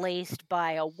replaced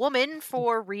by a woman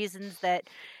for reasons that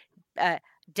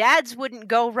dads wouldn't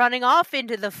go running off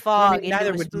into the fog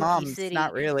into a spooky city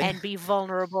not really. and be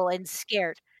vulnerable and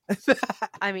scared.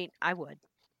 I mean, I would,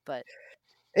 but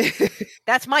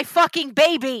that's my fucking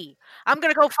baby. I'm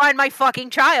gonna go find my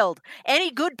fucking child.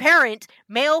 Any good parent,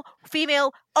 male,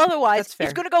 female, otherwise,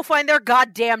 is gonna go find their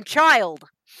goddamn child.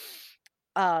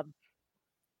 But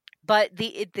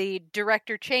the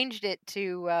director changed it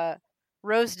to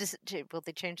Rose. Well,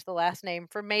 they changed the last name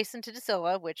from Mason to De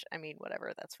Silva, which, I mean,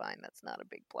 whatever. That's fine. That's not a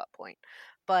big plot point.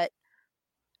 But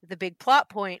the big plot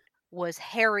point was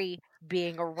Harry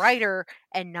being a writer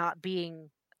and not being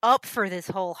up for this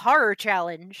whole horror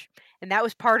challenge, and that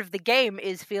was part of the game,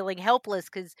 is feeling helpless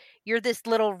because you're this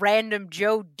little random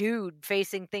Joe dude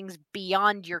facing things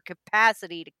beyond your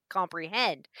capacity to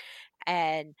comprehend.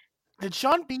 And did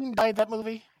Sean Bean die in that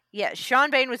movie? Yeah,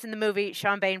 Sean Bean was in the movie.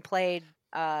 Sean Bean played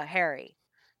Harry,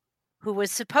 who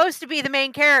was supposed to be the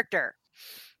main character.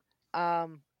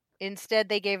 Instead,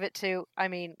 they gave it to, I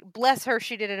mean, bless her,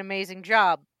 she did an amazing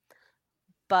job,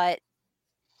 but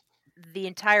the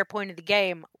entire point of the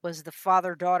game was the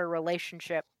father-daughter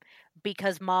relationship,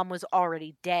 because mom was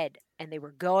already dead and they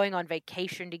were going on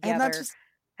vacation together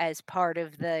as part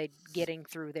of the getting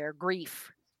through their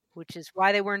grief, which is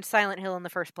why they were in Silent Hill in the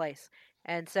first place.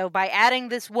 And so by adding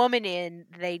this woman in,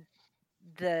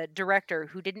 the director,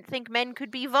 who didn't think men could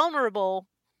be vulnerable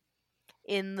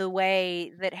in the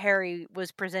way that Harry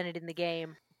was presented in the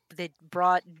game, they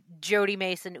brought Jodie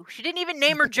Mason. She didn't even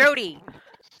name her Jodie.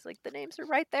 It's like, the names are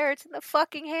right there. It's in the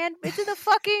fucking it's in the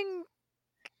fucking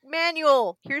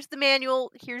manual. Here's the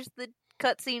manual. Here's the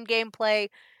cutscene gameplay.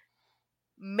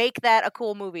 Make that a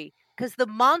cool movie. Because the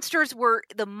monsters were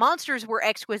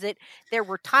exquisite. There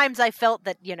were times I felt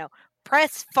that,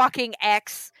 press fucking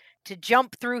X to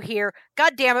jump through here.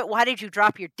 God damn it, why did you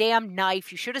drop your damn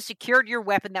knife? You should have secured your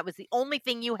weapon. That was the only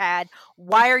thing you had.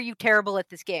 Why are you terrible at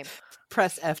this game?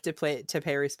 Press F to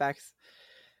pay respects.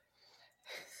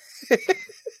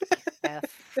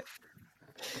 F.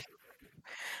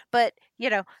 But,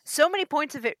 so many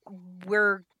points of it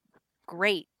were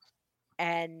great.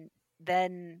 And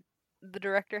then the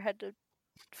director had to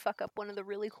fuck up one of the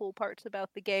really cool parts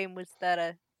about the game, was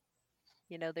that,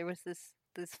 there was this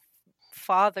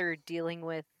father dealing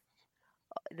with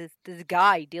this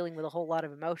guy dealing with a whole lot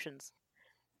of emotions.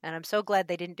 And I'm so glad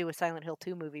they didn't do a Silent Hill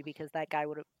 2 movie, because that guy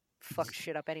would have fucked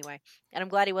shit up anyway. And I'm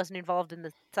glad he wasn't involved in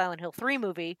the Silent Hill 3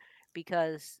 movie,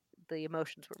 because the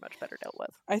emotions were much better dealt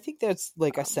with. I think that's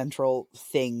like a central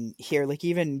thing here. Like,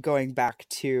 even going back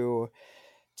to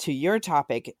your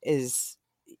topic, is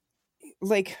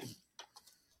like,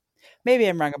 maybe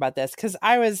I'm wrong about this, because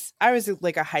I was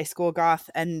like a high school goth,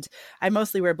 and I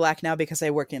mostly wear black now because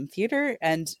I work in theater,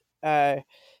 and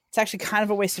it's actually kind of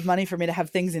a waste of money for me to have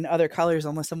things in other colors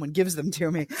unless someone gives them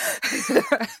to me.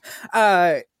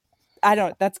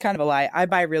 That's kind of a lie. I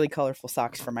buy really colorful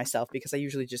socks for myself because I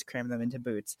usually just cram them into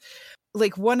boots.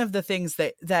 Like, one of the things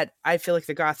that I feel like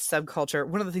the goth subculture,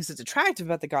 one of the things that's attractive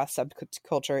about the goth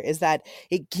subculture, is that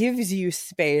it gives you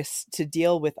space to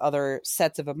deal with other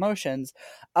sets of emotions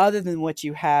other than what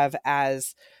you have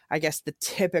as, I guess, the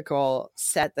typical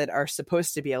set that are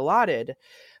supposed to be allotted.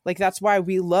 Like, that's why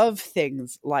we love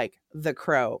things like The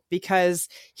Crow, because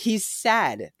he's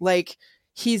sad. Like,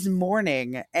 he's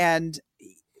mourning, and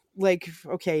like,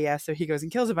 okay, yeah, so he goes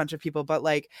and kills a bunch of people, but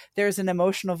like there's an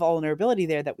emotional vulnerability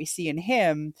there that we see in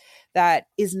him that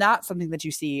is not something that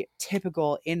you see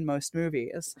typical in most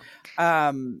movies,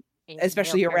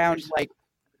 especially around like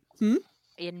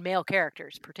in male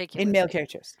characters, particularly in male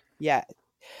characters. Yeah.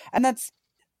 And that's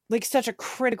like such a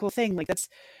critical thing. Like that's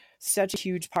such a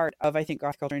huge part of, I think,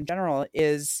 goth culture in general,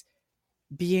 is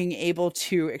being able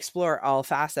to explore all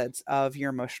facets of your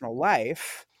emotional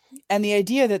life. And the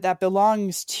idea that that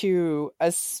belongs to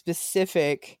a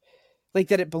specific, like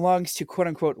that it belongs to quote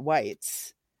unquote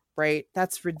whites, right?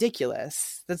 That's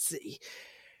ridiculous. That's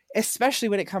especially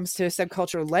when it comes to a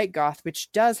subculture like goth, which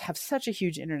does have such a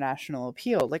huge international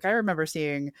appeal. Like I remember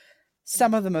seeing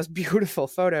some of the most beautiful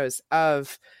photos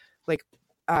of like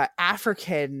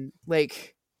African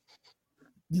like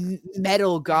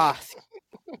metal goth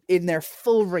in their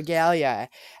full regalia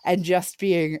and just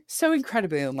being so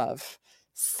incredibly in love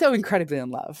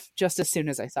just as soon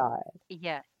as I saw it.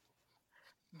 Yeah.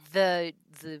 The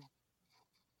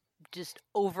just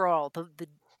overall the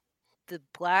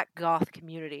black goth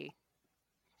community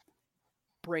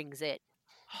brings it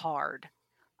hard.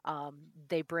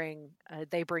 They bring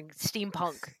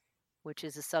steampunk, which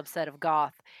is a subset of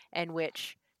goth, and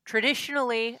which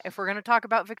traditionally, if we're going to talk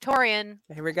about Victorian,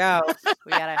 here we go.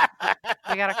 we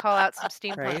gotta call out some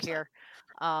steampunk here,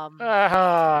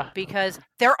 because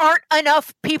there aren't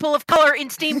enough people of color in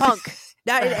steampunk.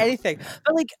 Not in anything,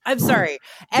 but like, I'm sorry,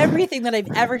 everything that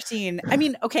I've ever seen. I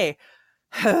mean, okay,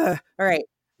 all right.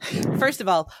 First of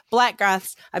all, black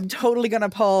goths. I'm totally gonna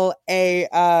pull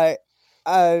a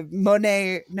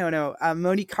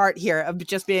Monique Hart here of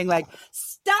just being like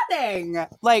stunning.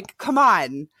 Like, come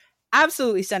on,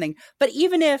 absolutely stunning. But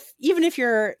even if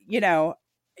you're, you know,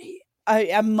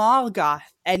 a mall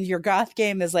goth and your goth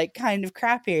game is like kind of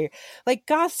crappy, like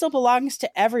goth still belongs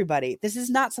to everybody. This is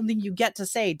not something you get to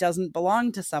say doesn't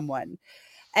belong to someone.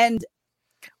 And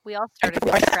we all started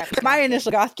my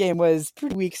initial goth game was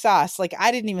pretty weak sauce. Like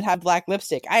I didn't even have black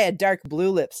lipstick. I had dark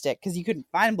blue lipstick because you couldn't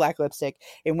find black lipstick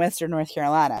in Western North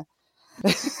Carolina.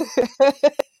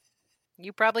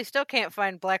 You probably still can't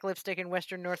find black lipstick in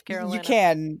Western North Carolina. You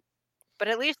can. But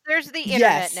at least there's the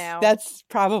internet now. That's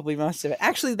probably most of it.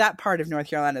 Actually, that part of North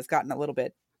Carolina has gotten a little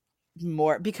bit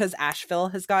more because Asheville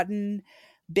has gotten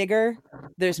bigger.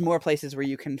 There's more places where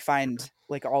you can find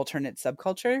like alternate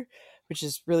subculture, which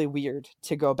is really weird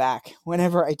to go back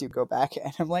whenever I do go back.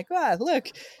 And I'm like, wow, look,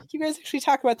 you guys actually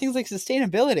talk about things like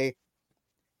sustainability.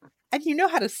 And you know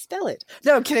how to spell it.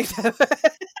 No, I'm kidding.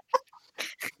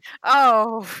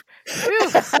 Oh.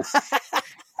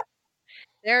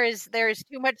 There is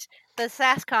too much. The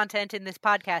sass content in this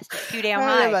podcast is too damn high.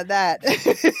 I don't know about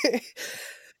that.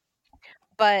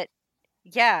 But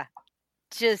yeah,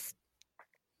 just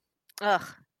there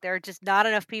are just not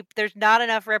enough people. There's not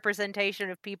enough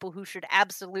representation of people who should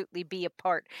absolutely be a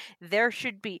part. There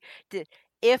should be,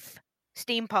 if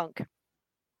steampunk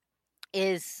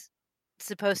is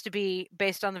supposed to be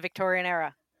based on the Victorian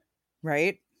era,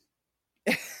 right?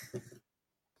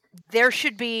 There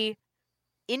should be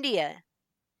India.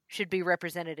 Should be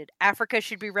represented. Africa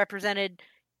should be represented.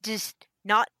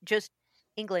 Not just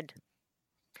England.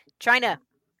 China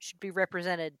should be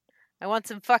represented. I want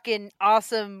some fucking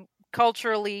awesome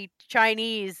culturally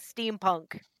Chinese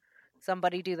steampunk.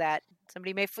 Somebody do that.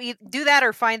 Somebody may do that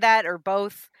or find that or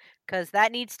both, because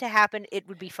that needs to happen. It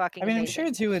would be fucking amazing. I'm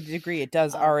sure to a degree it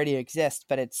does already exist,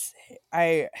 but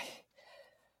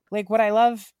what I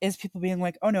love is people being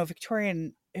like, oh no,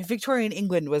 Victorian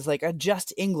England was like a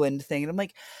just England thing. And I'm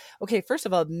like, okay, first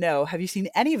of all, no. Have you seen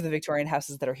any of the Victorian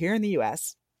houses that are here in the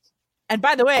US? And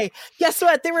by the way, guess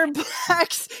what? There were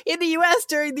blacks in the US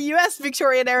during the US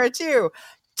Victorian era too.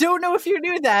 Don't know if you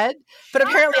knew that, but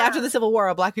apparently after the Civil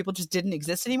War, black people just didn't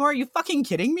exist anymore. Are you fucking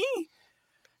kidding me?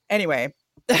 Anyway.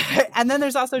 And then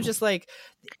there's also just like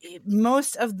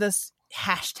most of this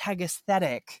hashtag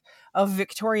aesthetic of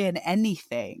Victorian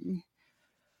anything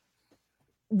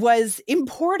was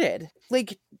imported.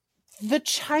 Like the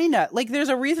China, like there's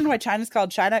a reason why China's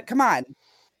called China. Come on.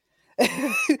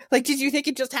 Like, did you think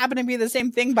it just happened to be the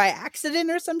same thing by accident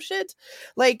or some shit?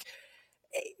 Like,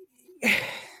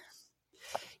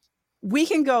 we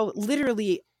can go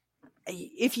literally,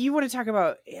 if you want to talk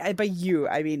about, by you,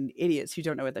 I mean idiots who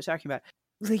don't know what they're talking about.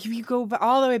 Like, if you go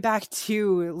all the way back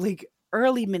to like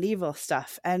early medieval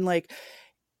stuff, and like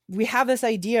we have this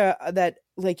idea that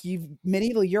like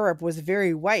medieval Europe was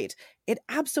very white. It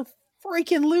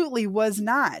absolutely was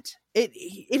not.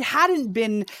 It hadn't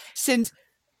been since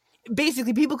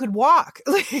basically people could walk.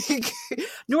 Like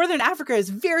Northern Africa is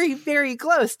very, very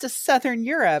close to Southern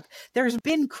Europe. There's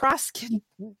been cross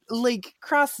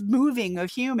moving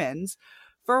of humans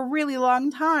for a really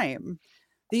long time.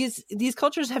 These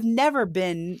cultures have never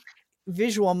been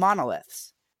visual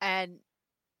monoliths. And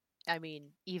I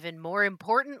mean, even more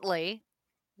importantly,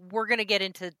 we're going to get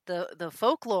into the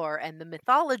folklore and the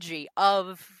mythology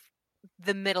of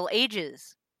the Middle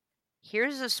Ages.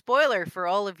 Here's a spoiler for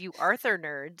all of you Arthur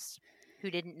nerds who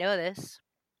didn't know this.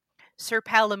 Sir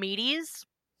Palamedes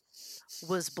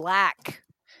was black.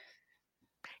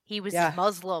 He was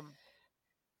Muslim.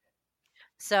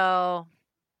 So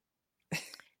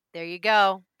there you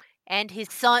go. And his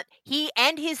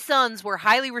sons were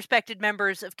highly respected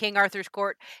members of King Arthur's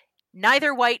court,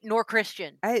 neither white nor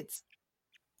Christian. It's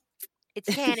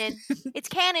canon. It's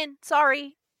canon.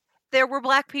 Sorry. There were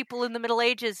black people in the Middle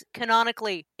Ages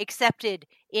canonically accepted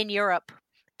in Europe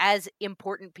as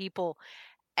important people.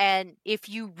 And if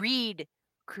you read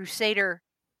Crusader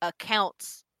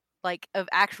accounts, like of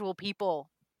actual people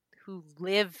who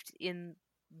lived in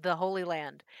the Holy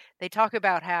Land, they talk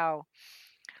about how,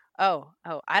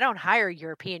 I don't hire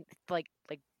Europeans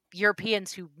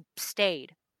who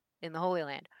stayed in the Holy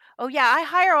Land. Oh yeah, I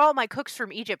hire all my cooks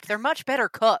from Egypt. They're much better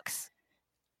cooks.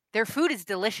 Their food is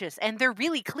delicious and they're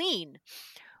really clean.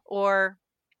 Or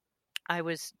I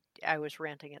was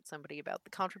ranting at somebody about the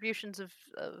contributions of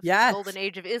the golden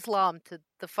age of Islam to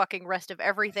the fucking rest of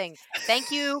everything.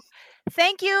 Thank you,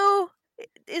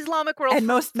 Islamic world, and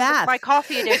most math. My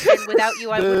coffee addiction. Without you,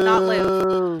 I would not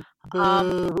live.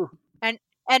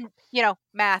 And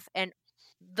math and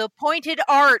the pointed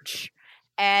arch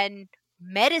and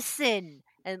medicine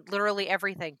and literally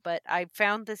everything. But I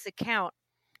found this account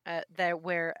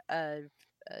where a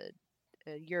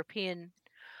European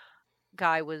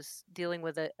guy was dealing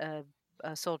with a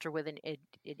soldier with an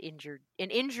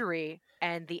injury,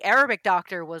 and the Arabic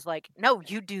doctor was like, "No,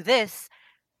 you do this,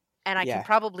 and I can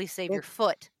probably save your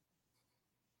foot."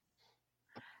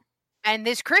 And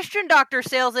this Christian doctor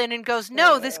sails in and goes,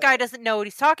 "No, this guy doesn't know what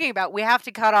he's talking about. We have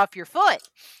to cut off your foot,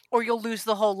 or you'll lose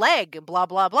the whole leg." And blah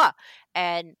blah blah.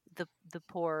 And the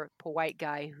poor white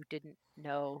guy who didn't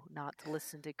know not to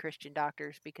listen to Christian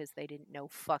doctors because they didn't know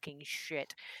fucking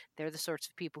shit. They're the sorts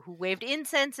of people who waved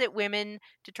incense at women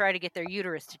to try to get their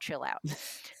uterus to chill out.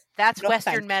 That's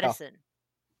Western medicine.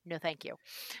 No, thank you.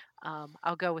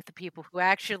 I'll go with the people who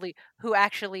actually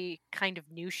kind of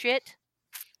knew shit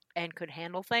and could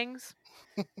handle things,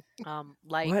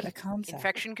 like what a concept.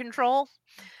 Infection control.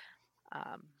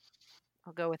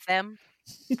 I'll go with them.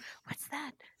 What's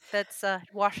that? That's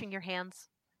washing your hands,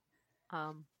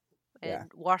 and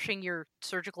washing your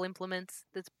surgical implements.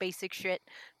 That's basic shit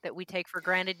that we take for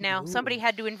granted now. Ooh. Somebody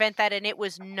had to invent that, and it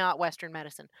was not Western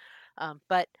medicine.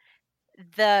 But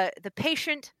the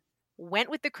patient went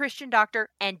with the Christian doctor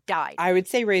and died. I would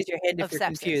say raise your hand if you're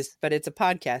confused, but it's a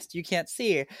podcast. You can't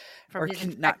see or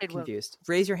not confused.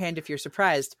 Raise your hand if you're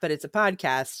surprised, but it's a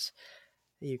podcast.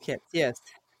 You can't see us.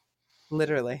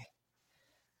 Literally.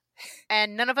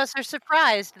 And none of us are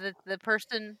surprised that the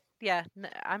person,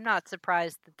 I'm not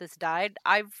surprised that this died.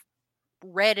 I've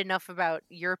read enough about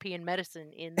European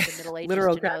medicine in the Middle Ages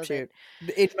literal to know crapshoot.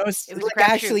 That it was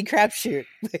actually crapshoot.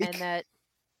 And that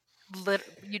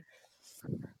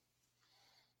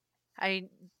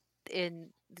in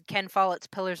Ken Follett's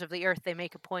Pillars of the Earth, they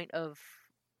make a point of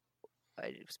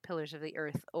Pillars of the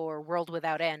Earth or World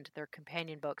Without End. They're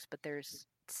companion books, but there's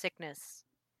sickness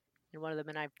in one of them,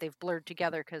 and they've blurred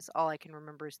together because all I can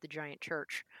remember is the giant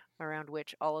church around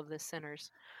which all of this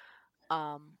centers.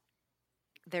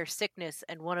 There's sickness,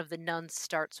 and one of the nuns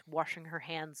starts washing her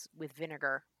hands with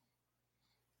vinegar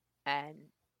and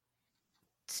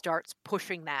starts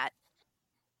pushing that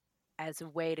as a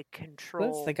way to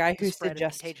control the guy who spread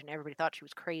of contagion. Everybody thought she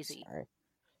was crazy. Sorry.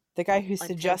 The guy who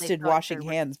suggested washing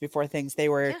hands before things, they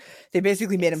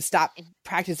basically made him stop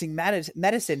practicing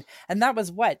medicine. And that was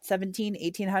what,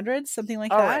 1800s, something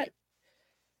like that? Right.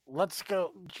 Let's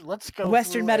go.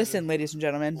 Western medicine, ladies and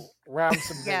gentlemen. Round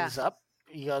some things up,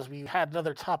 because we had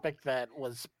another topic that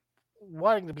was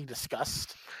wanting to be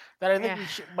discussed that I think we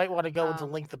might want to go into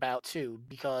length about too,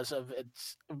 because of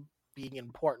its being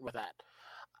important with that.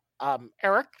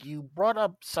 Eric, you brought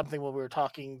up something when we were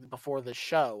talking before the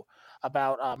show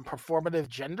about performative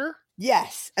gender.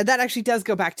 Yes, and that actually does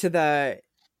go back to the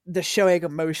showing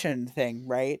emotion thing,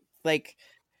 right? Like,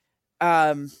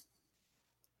 let's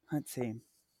see,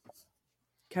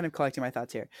 kind of collecting my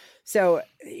thoughts here. So,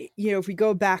 if we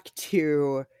go back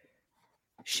to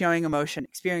showing emotion,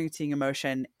 experiencing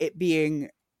emotion, it being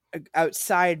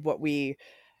outside what we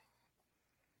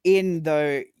in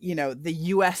the the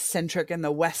US centric and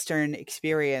the Western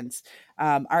experience,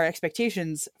 our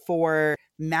expectations for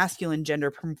masculine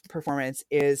gender performance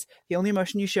is the only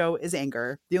emotion you show is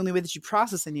anger. The only way that you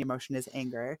process any emotion is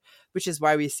anger, which is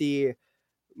why we see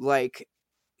like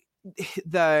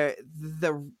the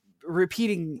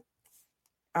repeating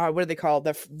what do they call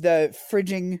the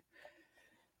fridging,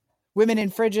 women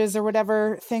in fridges or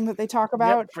whatever thing that they talk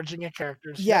about. Fridging of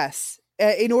characters. Yes.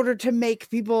 In order to make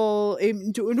people,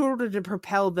 in order to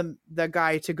propel the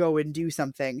guy to go and do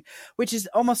something, which is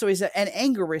almost always an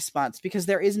anger response, because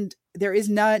there is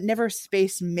never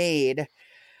space made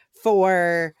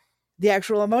for the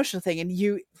actual emotional thing. And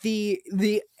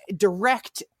the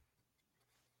direct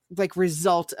like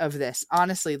result of this,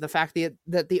 honestly, the fact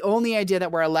that the only idea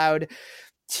that we're allowed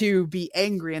to be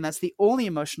angry, and that's the only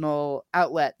emotional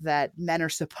outlet that men are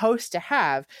supposed to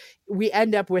have, we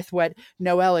end up with what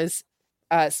Noelle is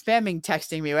spamming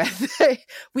texting me with.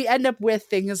 We end up with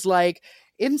things like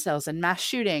incels and mass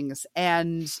shootings,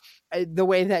 and the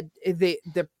way that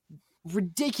the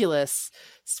ridiculous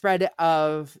spread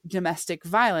of domestic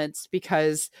violence,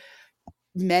 because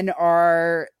men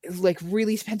are like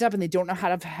really spent up and they don't know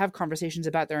how to have conversations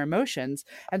about their emotions.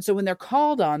 And so when they're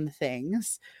called on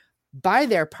things by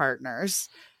their partners,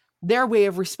 their way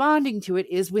of responding to it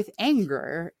is with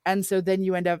anger. And so then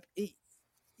you end up,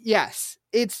 yes,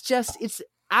 it's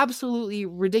absolutely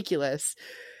ridiculous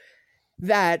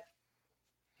that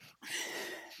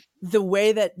the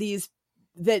way that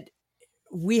that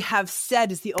we have said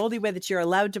is the only way that you're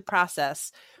allowed to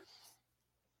process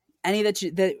any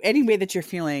way that you're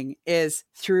feeling is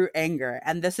through anger.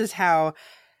 And this is how,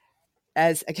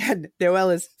 as again, Noelle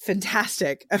is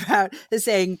fantastic about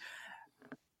saying,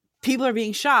 people are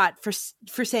being shot for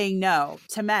saying no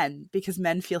to men, because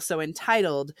men feel so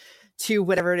entitled to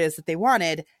whatever it is that they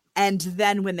wanted. And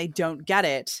then when they don't get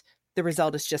it, the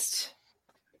result is just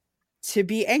to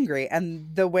be angry.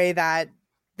 And the way that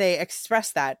they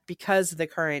express that, because the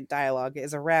current dialogue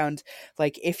is around,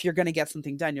 like, if you're going to get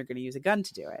something done, you're going to use a gun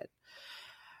to do it.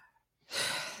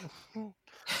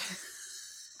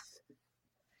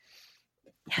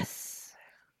 Yes.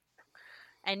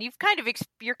 And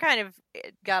you're kind of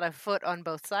got a foot on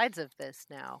both sides of this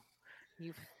now.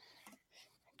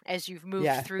 As you've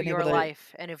moved through your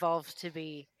life and evolved to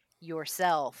be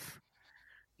yourself,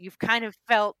 you've kind of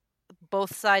felt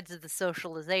both sides of the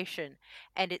socialization.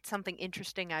 And it's something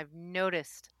interesting I've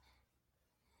noticed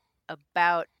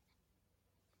about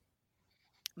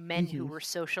men who were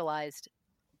socialized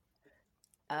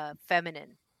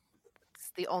feminine.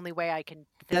 It's the only way I can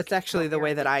think. That's actually the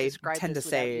way that I tend to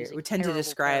say, we tend to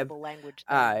describe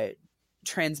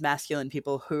transmasculine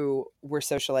people who were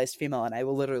socialized female. And I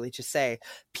will literally just say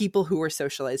people who were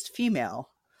socialized female,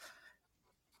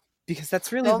 because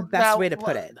that's really the best way to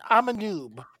put it. I'm a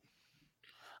noob.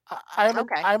 I'm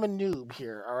a noob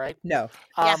here. All right. No.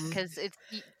 Yeah, because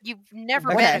you've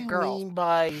never been a girl. What do you mean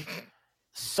by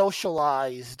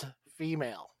socialized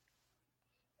female?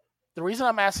 The reason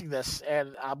I'm asking this,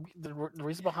 and the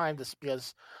reason behind this,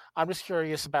 because I'm just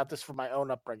curious about this from my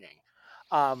own upbringing.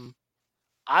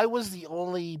 I was the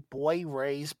only boy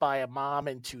raised by a mom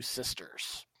and two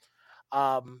sisters.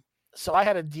 So I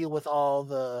had to deal with all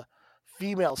the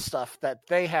female stuff that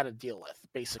they had to deal with,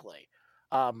 basically,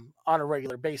 on a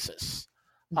regular basis.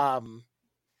 But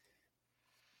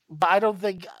I don't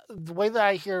think, the way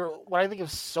that when I think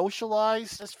of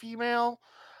socialized as female,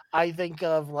 I think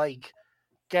of like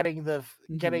getting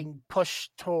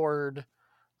pushed toward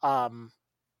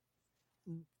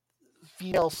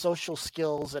female social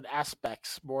skills and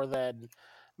aspects more than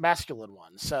masculine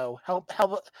ones. So help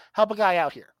a guy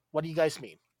out here. What do you guys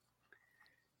mean?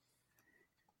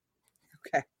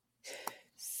 Okay.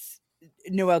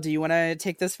 Noelle, do you want to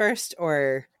take this first,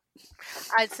 or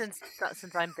since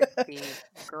I'm the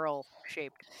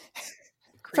girl-shaped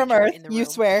from Earth, you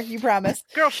swear, you promise,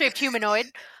 girl-shaped humanoid,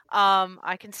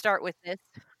 I can start with this.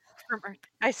 From Earth.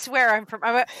 I swear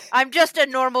I'm just a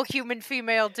normal human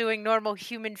female doing normal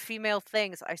human female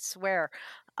things. I swear.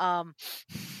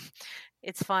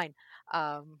 It's fine.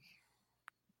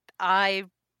 I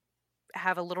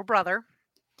have a little brother,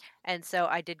 and so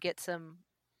I did get some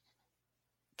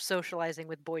socializing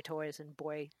with boy toys and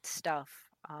boy stuff.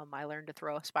 I learned to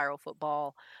throw a spiral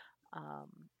football.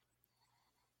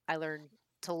 I learned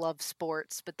to love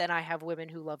sports, but then I have women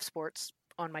who love sports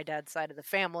on my dad's side of the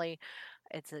family.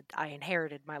 I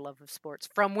inherited my love of sports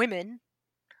from women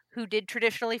who did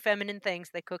traditionally feminine things.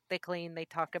 They cook, they clean, we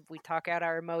talk out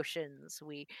our emotions.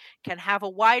 We can have a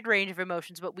wide range of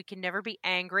emotions, but we can never be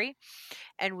angry,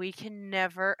 and we can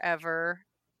never ever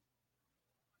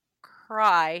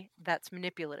cry. That's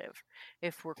manipulative.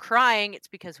 If we're crying, it's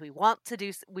because we want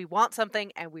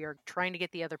something, and we are trying to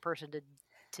get the other person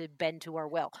to bend to our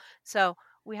will. So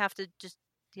we have to just,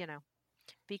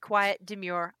 be quiet,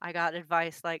 demure. I got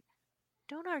advice like,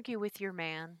 don't argue with your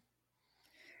man.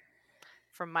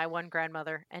 from my one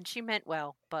grandmother, and she meant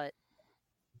well, but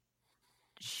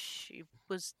she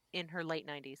was in her late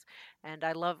 90s, and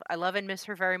I love and miss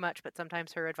her very much, but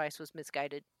sometimes her advice was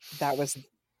misguided. That was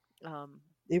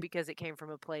because it came from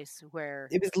a place where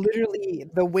it was literally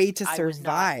the way to I was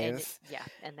not, and survive.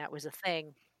 and that was a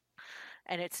thing,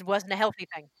 and it wasn't a healthy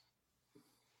thing.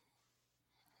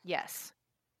 Yes.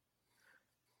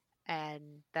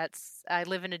 And I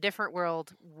live in a different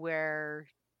world where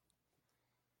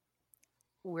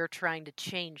we're trying to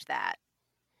change that,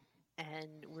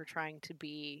 and we're trying to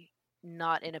be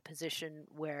not in a position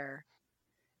where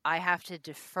I have to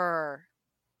defer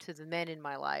to the men in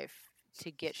my life to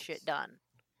get shit done.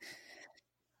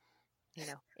 You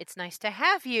know, it's nice to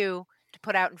have you to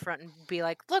put out in front and be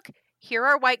like, look, here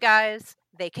are white guys.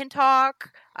 They can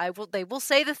talk. They will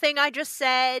say the thing I just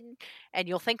said, and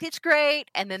you'll think it's great.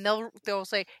 And then they'll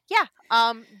say, yeah,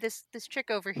 this chick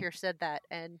over here said that,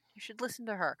 and you should listen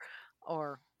to her,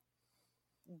 or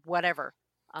whatever.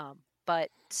 But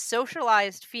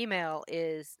socialized female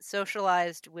is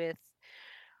socialized with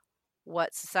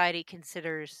what society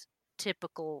considers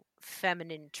typical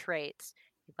feminine traits.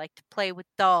 You like to play with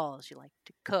dolls, you like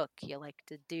to cook, you like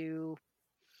to do,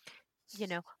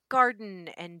 garden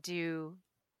and do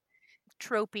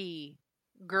tropey,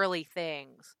 girly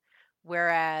things.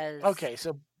 Whereas Okay,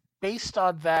 so based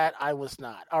on that, I was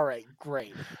not. All right,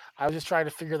 great. I was just trying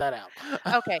to figure that out.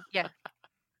 Okay, yeah.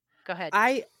 Go ahead.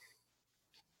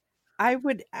 I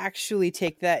would actually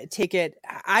take it.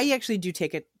 I actually do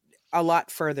take it a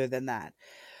lot further than that.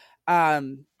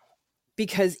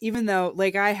 Because even though,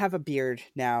 like, I have a beard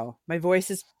now, my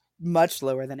voice is much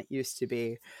lower than it used to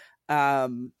be.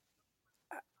 I've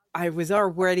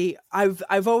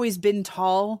always been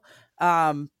tall,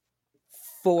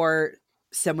 for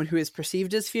someone who is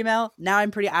perceived as female. Now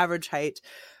I'm pretty average height.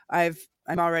 I'm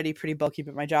already pretty bulky,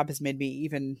 but my job has made me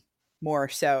even more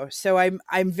so. So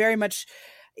I'm very much,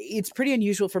 it's pretty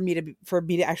unusual for me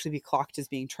to actually be clocked as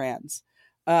being trans.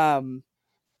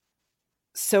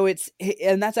 So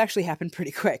and that's actually happened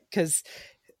pretty quick, because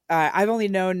I've only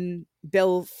known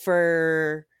Bill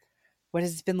for, what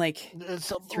has it been, like,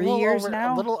 It's 3 years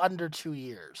now? A little under 2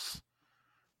 years.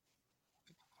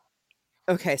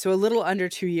 Okay, so a little under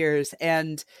 2 years,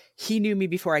 and he knew me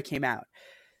before I came out.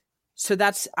 So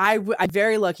I'm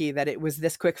very lucky that it was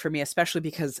this quick for me, especially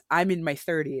because I'm in my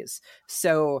 30s.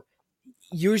 So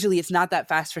usually it's not that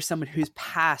fast for someone who's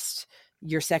past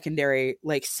your secondary,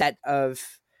 like, set of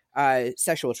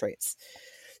sexual traits.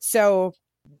 So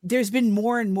there's been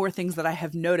more and more things that I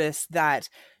have noticed that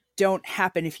don't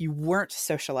happen if you weren't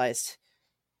socialized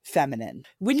feminine.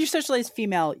 When you're socialized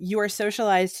female, you are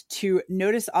socialized to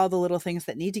notice all the little things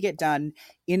that need to get done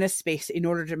in a space in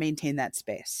order to maintain that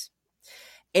space.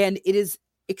 And it is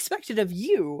expected of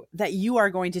you that you are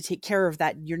going to take care of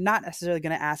that. You're not necessarily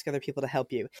going to ask other people to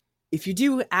help you. If you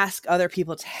do ask other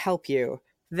people to help you,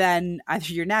 then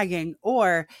either you're nagging,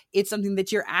 or it's something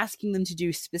that you're asking them to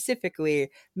do specifically,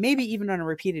 maybe even on a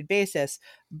repeated basis,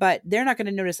 but they're not going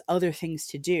to notice other things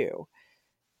to do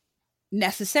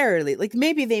necessarily. Like,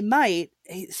 maybe they might.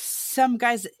 Some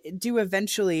guys do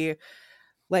eventually,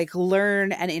 like,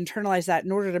 learn and internalize that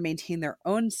in order to maintain their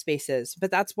own spaces.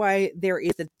 But that's why there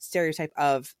is the stereotype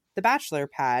of the bachelor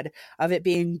pad, of it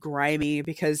being grimy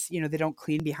because, they don't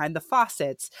clean behind the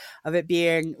faucets, of it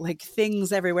being, like,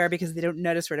 things everywhere because they don't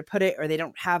notice where to put it, or they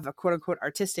don't have a quote unquote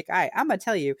artistic eye. I'm gonna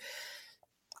tell you,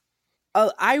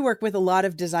 I work with a lot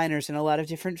of designers in a lot of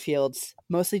different fields,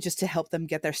 mostly just to help them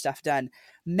get their stuff done.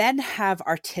 Men have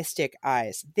artistic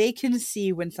eyes. They can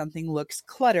see when something looks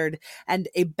cluttered, and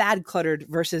a bad cluttered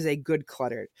versus a good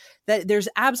cluttered. That there's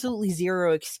absolutely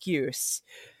zero excuse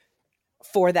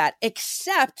for that,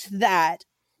 except that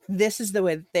this is the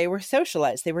way that they were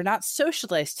socialized. They were not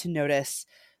socialized to notice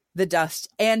the dust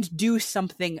and do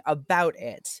something about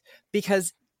it.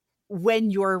 Because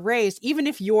when you're raised, even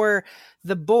if you're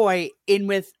the boy in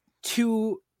with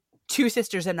two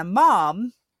sisters and a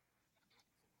mom,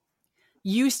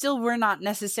 you still were not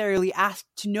necessarily asked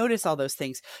to notice all those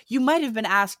things. You might have been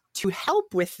asked to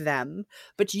help with them,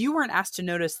 but you weren't asked to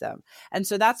notice them. And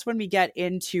so that's when we get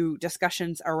into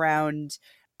discussions around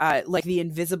like the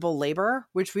invisible labor,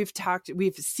 which we've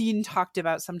seen talked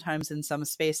about sometimes in some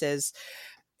spaces,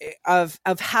 of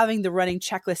having the running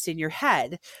checklist in your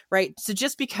head, right? So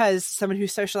just because someone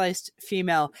who's socialized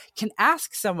female can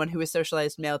ask someone who is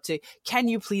socialized male to, can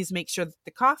you please make sure that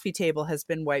the coffee table has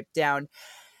been wiped down,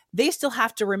 they still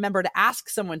have to remember to ask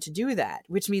someone to do that,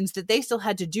 which means that they still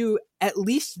had to do at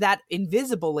least that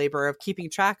invisible labor of keeping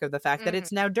track of the fact that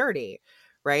it's now dirty,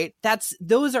 right?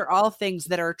 Those are all things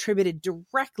that are attributed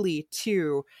directly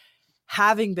to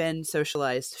having been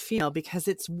socialized female, because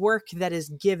it's work that is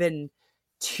given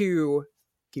to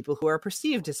people who are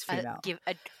perceived as female.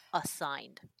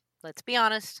 Assigned. Let's be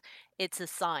honest, it's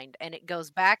assigned. And it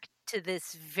goes back to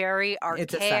this very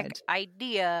archaic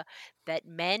idea that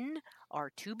men are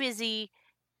too busy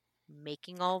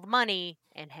making all the money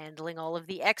and handling all of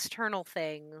the external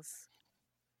things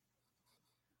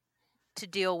to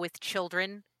deal with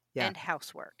children and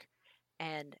housework.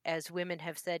 And as women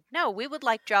have said, no, we would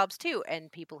like jobs too.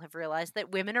 And people have realized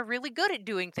that women are really good at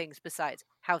doing things besides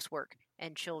housework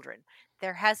and children.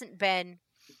 There hasn't been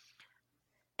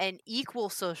an equal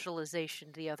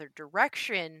socialization the other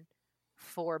direction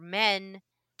for men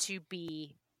to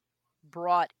be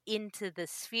brought into the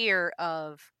sphere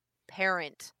of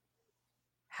parent,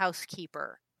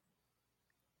 housekeeper,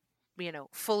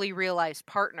 fully realized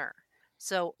partner.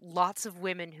 So lots of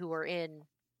women who are in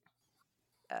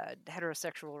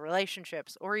heterosexual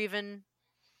relationships, or even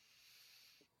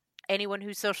anyone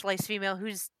who's socialized female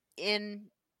who's in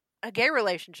a gay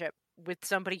relationship with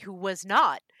somebody who was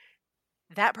not,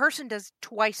 that person does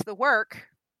twice the work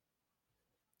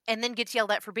and then gets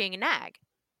yelled at for being a nag.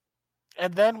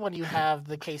 And then when you have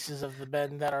the cases of the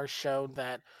men that are shown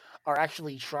that are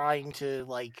actually trying to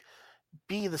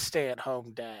be the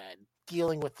stay-at-home dad,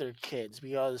 dealing with their kids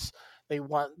because they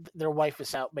want their wife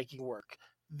is out making work,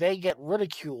 they get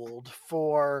ridiculed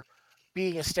for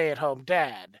being a stay-at-home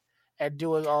dad and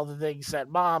doing all the things that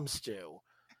moms do.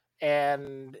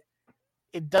 And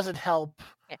it doesn't help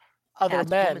other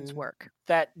men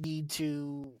that need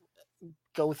to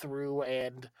go through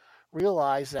and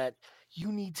realize that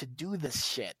you need to do this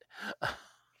shit.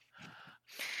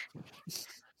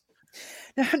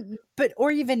 But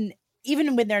or even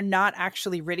when they're not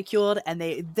actually ridiculed and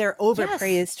they're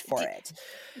overpraised for it.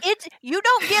 You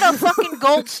don't get a fucking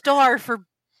gold star for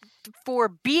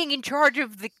being in charge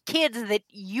of the kids that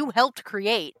you helped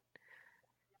create.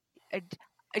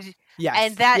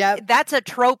 Yes. And that's a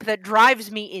trope that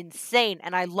drives me insane.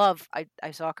 And I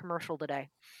saw a commercial today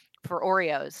for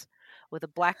Oreos with a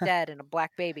black dad and a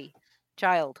black baby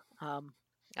child.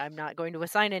 I'm not going to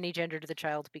assign any gender to the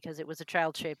child because it was a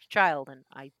child-shaped child, and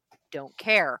I don't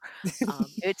care.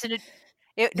 It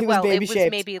was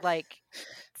maybe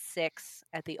 6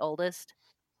 at the oldest.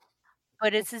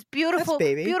 But it's this beautiful,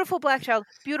 beautiful black child,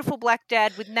 beautiful black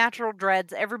dad with natural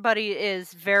dreads. Everybody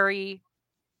is very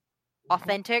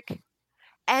authentic,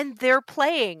 and they're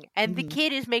playing. And the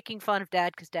kid is making fun of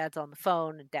dad because dad's on the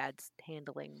phone and dad's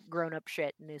handling grown-up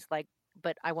shit and is like,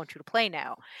 but I want you to play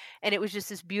now. And it was just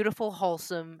this beautiful,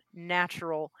 wholesome,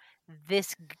 natural,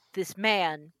 this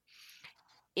man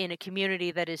in a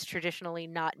community that is traditionally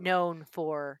not known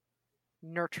for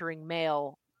nurturing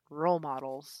male role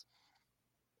models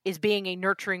is being a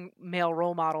nurturing male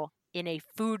role model in a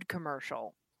food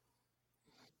commercial.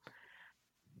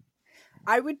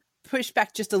 I would push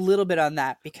back just a little bit on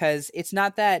that, because it's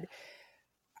not that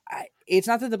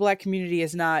the Black community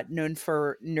is not known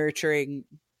for nurturing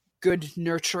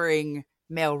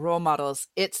male role models.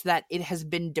 It's that it has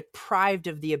been deprived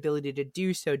of the ability to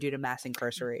do so due to mass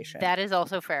incarceration. That is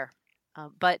also fair.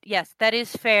 But yes, that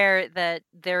is fair that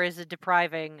there is a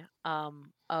depriving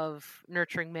of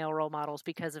nurturing male role models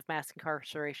because of mass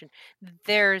incarceration.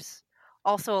 There's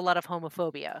also a lot of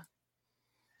homophobia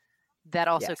that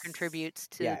also contributes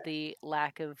to the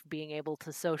lack of being able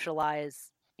to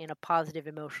socialize in a positive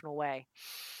emotional way.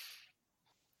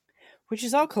 Which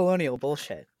is all colonial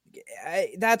bullshit.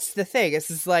 That's the thing.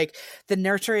 It's like the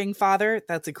nurturing father,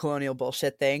 that's a colonial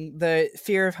bullshit thing. The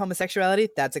fear of homosexuality,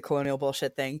 that's a colonial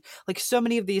bullshit thing. Like, so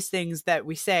many of these things that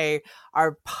we say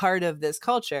are part of this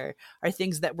culture are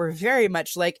things that we're very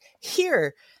much like,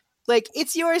 here, like,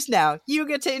 it's yours now. You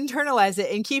get to internalize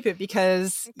it and keep it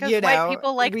because you know,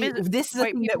 white people this is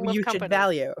something that you should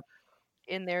value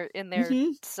in their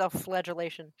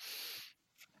self-flagellation.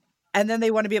 And then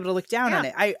they want to be able to look down on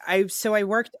it. So I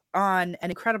worked on an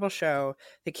incredible show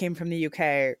that came from the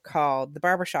UK called The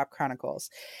Barbershop Chronicles.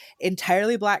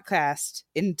 Entirely black cast,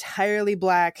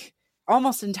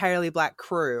 almost entirely black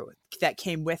crew that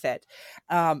came with it.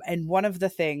 And one of the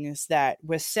things that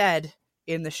was said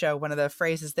in the show, one of the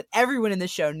phrases that everyone in the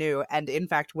show knew, and in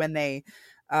fact, when the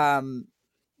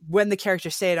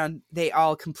characters say it they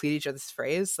all complete each other's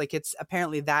phrase. Like, it's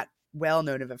apparently that well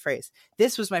known of a phrase.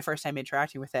 This was my first time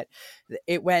interacting with it.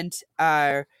 It went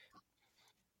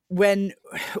when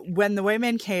the white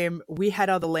man came, we had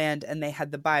all the land and they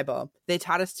had the Bible. They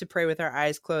taught us to pray with our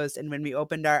eyes closed, and when we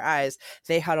opened our eyes,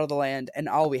 they had all the land and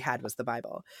all we had was the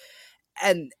Bible.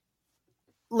 And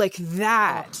like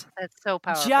that, that's so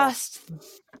powerful. Just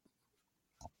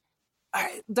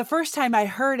the first time I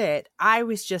heard it, I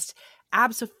was just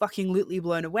absolutely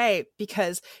blown away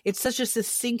because it's such a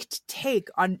succinct take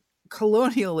on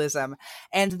colonialism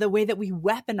and the way that we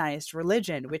weaponized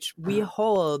religion, which we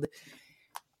hold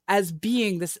as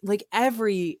being this, like,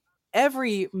 every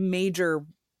major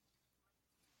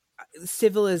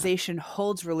civilization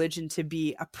holds religion to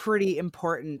be a pretty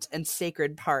important and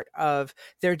sacred part of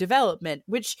their development,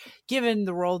 which, given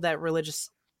the role that religious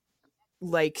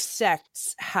like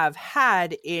sects have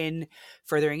had in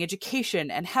furthering education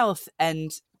and health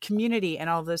and community and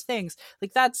all of those things,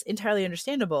 like, that's entirely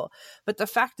understandable. But the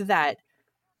fact that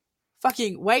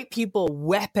fucking white people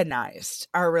weaponized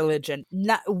our religion,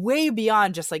 not way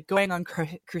beyond just like going on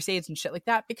crusades and shit like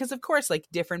that, because of course, like,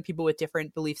 different people with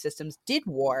different belief systems did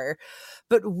war,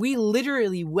 but we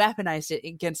literally weaponized it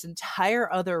against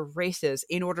entire other races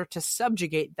in order to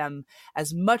subjugate them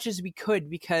as much as we could,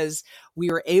 because we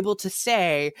were able to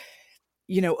say,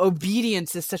 you know,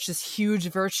 obedience is such this huge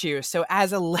virtue, so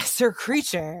as a lesser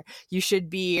creature you should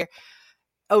be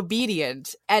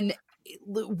obedient. And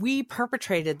we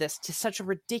perpetrated this to such a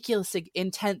ridiculous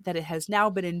intent that it has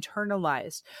now been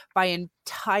internalized by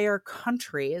entire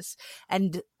countries.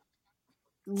 And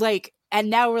like,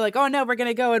 and now we're like, oh no, we're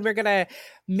gonna go and we're gonna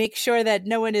make sure that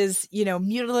no one is, you know,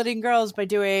 mutilating girls by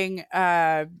doing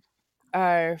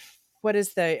what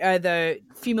is the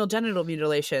female genital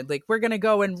mutilation. Like, we're gonna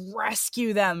go and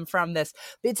rescue them from this.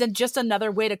 It's just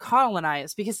another way to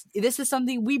colonize, because this is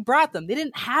something we brought them. They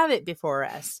didn't have it before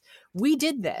us. We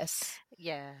did this.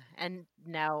 Yeah, and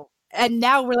now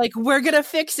we're like, we're gonna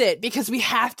fix it because we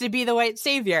have to be the white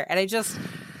savior. And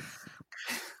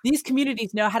these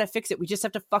communities know how to fix it. We just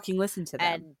have to fucking listen to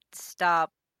them and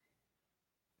stop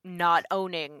not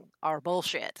owning our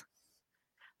bullshit.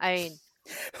 I mean,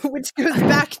 which goes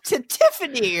back to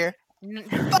Tiffany.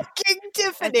 Fucking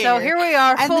Tiffany. And so here we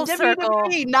are, and full the circle.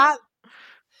 WWE not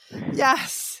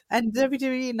and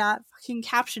WWE not fucking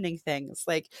captioning things.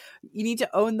 Like, you need to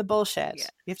own the bullshit. Yeah.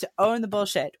 You have to own the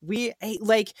bullshit.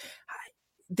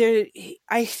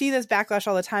 I see this backlash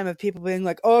all the time of people being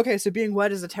like, oh, okay, so being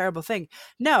white is a terrible thing.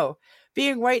 No,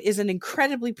 being white is an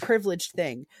incredibly privileged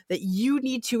thing that you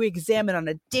need to examine on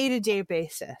a day-to-day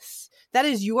basis. That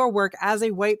is your work as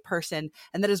a white person,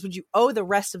 and that is what you owe the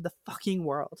rest of the fucking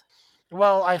world.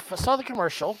 Well, I saw the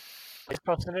commercial. I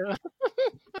posted it.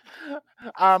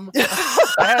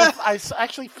 I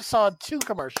actually saw 2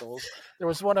 commercials. There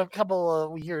was one a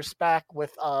couple of years back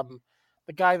with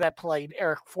the guy that played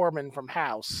Eric Foreman from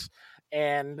House,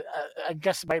 and I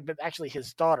guess it might have been actually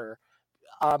his daughter,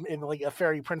 in like a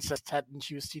fairy princess tent, and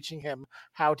she was teaching him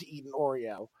how to eat an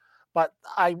Oreo. But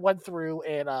I went through,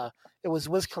 and it was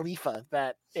Wiz Khalifa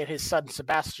and his son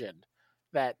Sebastian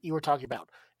that you were talking about.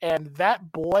 And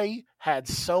that boy had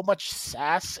so much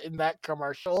sass in that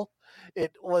commercial.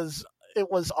 It was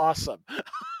awesome.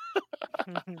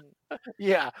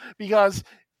 Yeah, because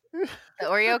the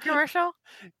Oreo commercial?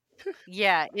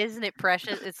 Yeah, isn't it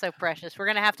precious? It's so precious. We're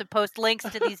going to have to post links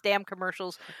to these damn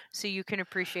commercials so you can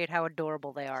appreciate how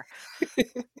adorable they are.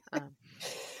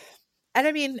 And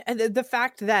I mean, the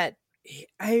fact that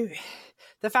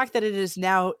it is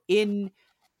now in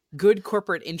good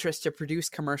corporate interest to produce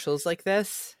commercials like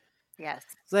this. Yes.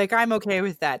 Like, I'm okay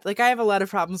with that. Like, I have a lot of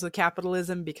problems with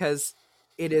capitalism because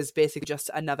it is basically just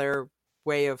another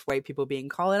way of white people being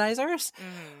colonizers.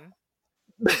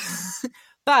 Mm-hmm.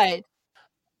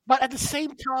 But at the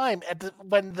same time,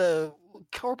 when the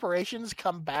corporations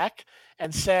come back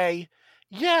and say,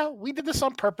 yeah, we did this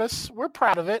on purpose, we're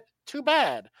proud of it, too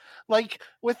bad. Like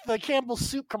with the Campbell's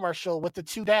Soup commercial with the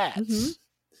 2 dads. Mm-hmm.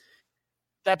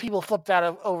 That people flipped out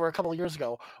of over a couple of years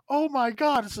ago. Oh my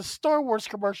God, it's a Star Wars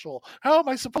commercial. How am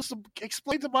I supposed to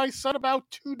explain to my son about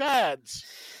 2 dads?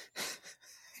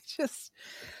 Just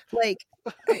like,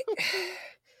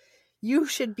 you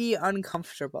should be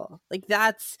uncomfortable. Like,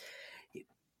 that's,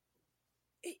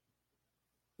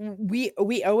 we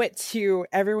owe it to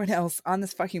everyone else on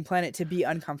this fucking planet to be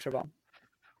uncomfortable.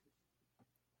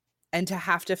 And to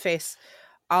have to face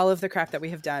all of the crap that we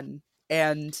have done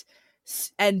and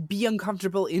be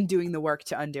uncomfortable in doing the work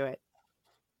to undo it.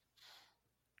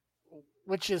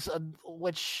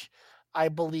 Which I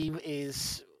believe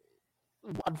is,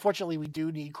 unfortunately, we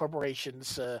do need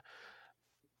corporations to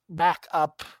back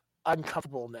up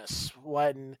uncomfortableness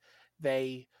when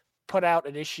they put out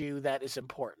an issue that is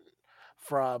important,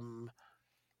 from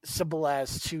simple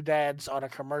as 2 dads on a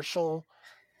commercial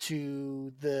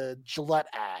to the Gillette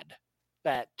ad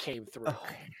that came through. Oh,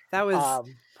 that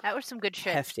was some good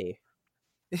shit. Hefty.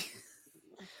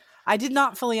 I did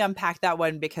not fully unpack that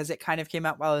one because it kind of came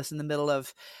out while I was in the middle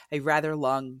of a rather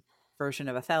long version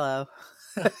of Othello.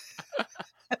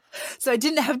 So I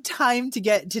didn't have time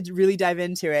to really dive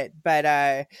into it.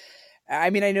 But I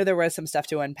mean, I know there was some stuff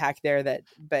to unpack there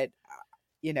but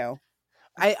you know,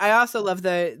 I also love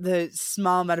the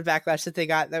small amount of backlash that they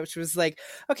got, which was like,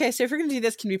 okay, so if you're gonna do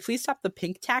this, can we please stop the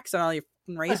pink tax on all your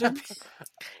razors?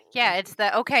 Yeah, it's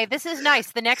the, okay, this is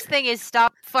nice. The next thing is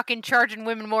stop fucking charging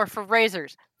women more for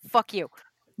razors. Fuck you.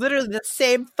 Literally the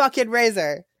same fucking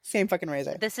razor. Same fucking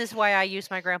razor. This is why I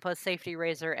use my grandpa's safety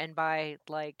razor and buy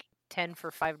like 10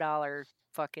 for $5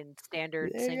 fucking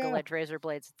standard single edge razor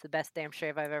blades. It's the best damn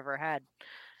shave I've ever had.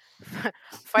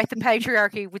 Fight the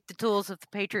patriarchy with the tools of the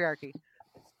patriarchy.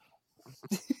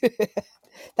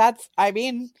 I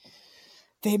mean,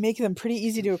 they make them pretty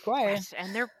easy to acquire. Yes,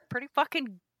 and they're pretty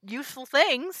fucking useful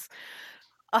things.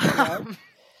 Yeah.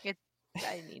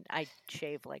 I mean, I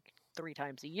shave like 3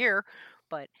 times a year,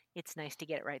 but it's nice to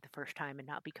get it right the first time and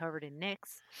not be covered in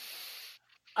nicks.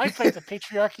 I fight the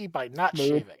patriarchy by not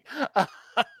shaving.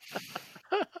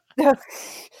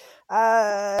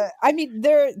 I mean,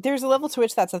 there's a level to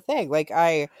which that's a thing. Like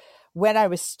when I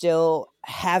was still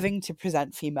having to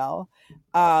present female,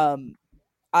 I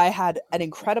had an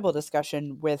incredible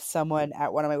discussion with someone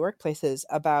at one of my workplaces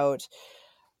about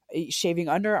shaving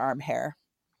underarm hair.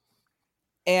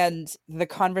 And the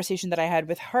conversation that I had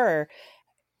with her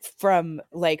from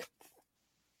like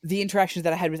the interactions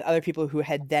that I had with other people who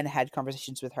had then had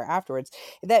conversations with her afterwards,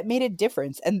 that made a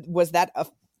difference. And was that a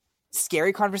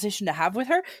scary conversation to have with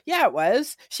her? Yeah, it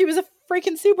was. She was a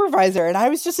freaking supervisor and I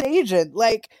was just an agent.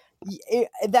 Like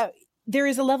that. There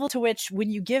is a level to which when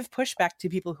you give pushback to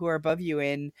people who are above you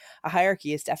in a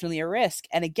hierarchy, it's definitely a risk.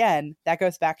 And again, that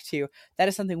goes back to, that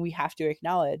is something we have to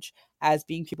acknowledge as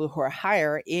being people who are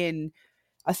higher in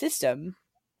a system,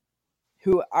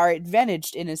 who are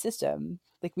advantaged in a system.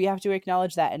 Like, we have to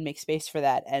acknowledge that and make space for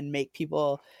that and make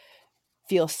people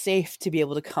feel safe to be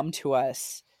able to come to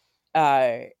us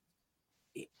and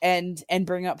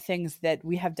bring up things that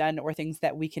we have done or things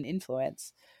that we can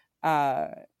influence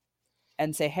and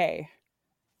say, hey.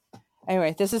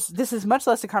 Anyway, this is much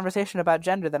less a conversation about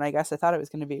gender than I guess I thought it was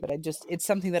going to be, but it's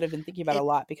something that I've been thinking about a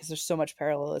lot because there's so much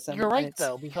parallelism. You're right,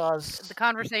 though, because the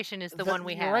conversation is the one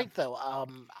we have. You're right, though.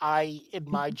 In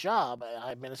my job,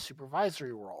 I'm in a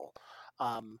supervisory role.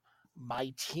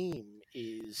 My team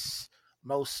is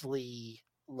mostly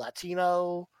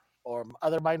Latino or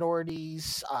other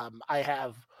minorities. I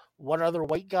have one other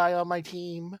white guy on my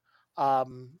team,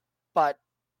 but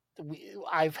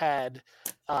I've had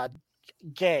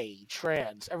gay,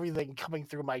 trans, everything coming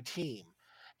through my team,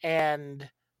 and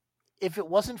if it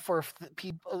wasn't for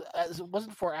people, as it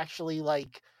wasn't for actually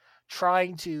like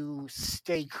trying to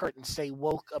stay current and stay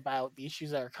woke about the issues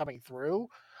that are coming through,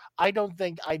 I don't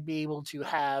think I'd be able to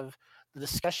have the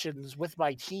discussions with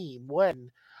my team when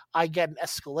I get an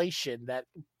escalation that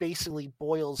basically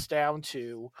boils down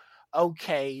to,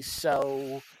 okay,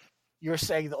 so you're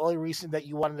saying the only reason that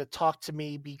you wanted to talk to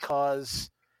me because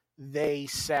they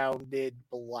sounded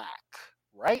black,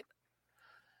 right?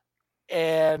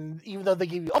 And even though they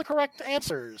gave you all the correct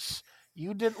answers,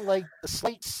 you didn't like the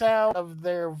slight sound of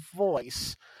their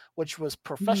voice, which was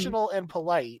professional and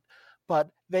polite, but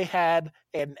they had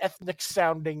an ethnic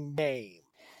sounding name.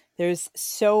 There's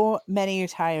so many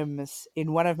times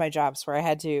in one of my jobs where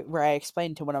I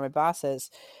explained to one of my bosses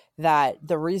that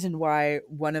the reason why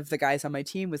one of the guys on my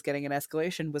team was getting an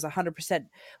escalation was 100%,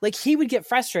 like, he would get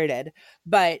frustrated,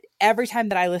 but every time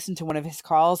that I listened to one of his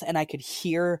calls and I could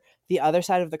hear the other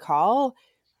side of the call,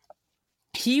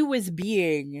 he was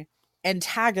being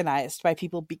antagonized by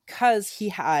people because he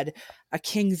had a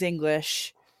King's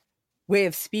English way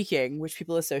of speaking, which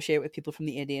people associate with people from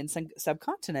the Indian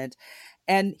subcontinent.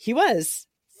 And he was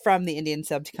from the Indian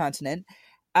subcontinent.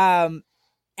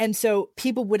 And so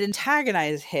people would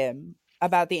antagonize him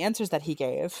about the answers that he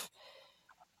gave.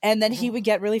 And then he would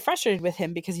get really frustrated with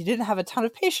him because he didn't have a ton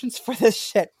of patience for this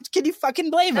shit. Can you fucking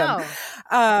blame him?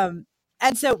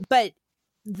 And so, but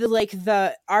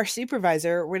our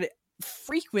supervisor would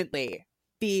frequently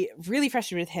be really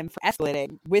frustrated with him for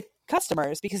escalating with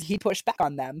customers because he pushed back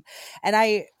on them. And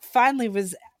I finally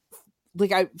was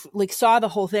like, I saw the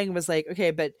whole thing and was like, okay,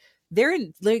 but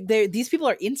these people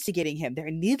are instigating him.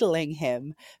 They're needling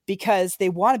him because they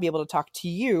want to be able to talk to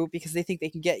you because they think they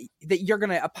can get that you're going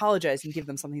to apologize and give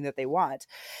them something that they want.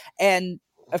 And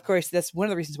of course, that's one of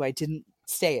the reasons why I didn't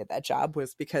stay at that job,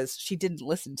 was because she didn't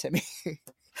listen to me.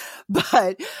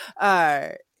 But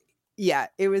yeah,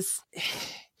 it was.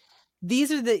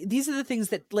 These are the things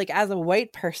that, like, as a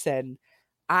white person,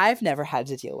 I've never had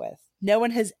to deal with. No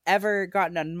one has ever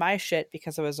gotten on my shit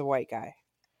because I was a white guy.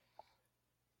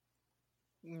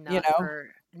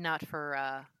 Not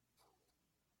for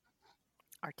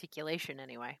articulation,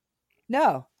 anyway.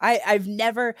 No, I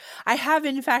have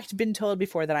in fact been told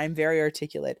before that I'm very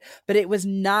articulate, but it was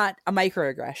not a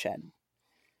microaggression.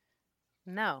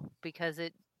 No, because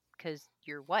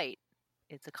you're white.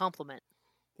 It's a compliment.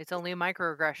 It's only a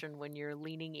microaggression when you're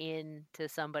leaning in to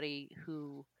somebody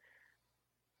who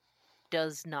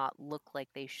does not look like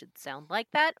they should sound like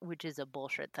that, which is a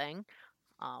bullshit thing.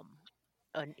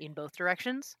 In both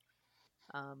directions.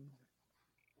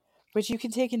 Which you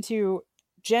can take into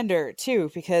gender too,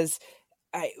 because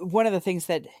one of the things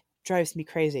that drives me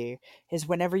crazy is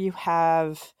whenever you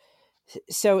have,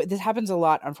 so this happens a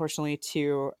lot, unfortunately,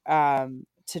 to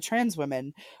trans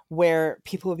women, where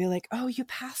people will be like, "Oh, you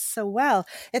passed so well."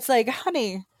 It's like,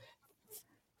 honey,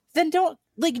 then don't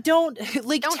Don't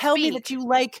tell me speak. that you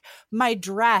like my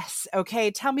dress,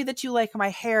 okay? Tell me that you like my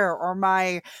hair or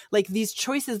my, like, these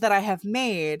choices that I have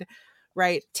made,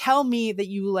 right? Tell me that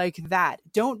you like that.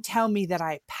 Don't tell me that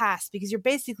I passed, because you're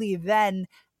basically then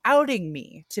outing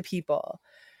me to people.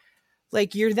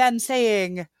 Like, you're then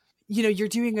saying, you know, you're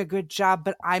doing a good job,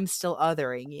 but I'm still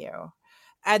othering you.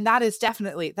 And that is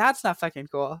definitely, that's not fucking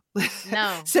cool.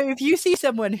 No. So if you see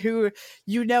someone who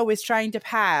you know is trying to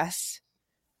pass,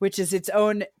 which is its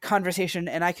own conversation,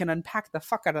 and I can unpack the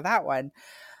fuck out of that one.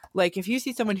 Like, if you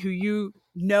see someone who you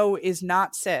know is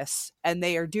not cis and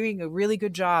they are doing a really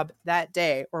good job that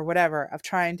day or whatever of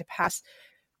trying to pass,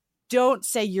 don't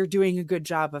say you're doing a good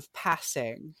job of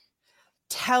passing.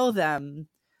 Tell them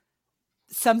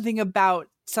something about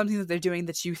something that they're doing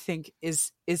that you think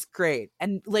is great,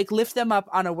 and like lift them up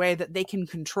on a way that they can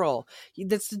control.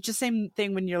 That's just same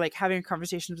thing when you're like having a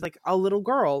conversation with like a little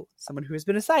girl, someone who has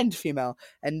been assigned female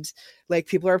and like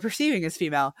people are perceiving as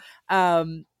female.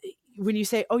 When you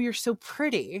say, "Oh, you're so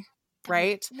pretty,"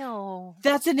 right? No,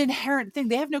 that's an inherent thing.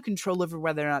 They have no control over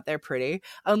whether or not they're pretty,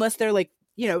 unless they're like,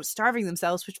 you know, starving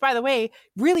themselves, which, by the way,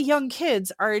 really young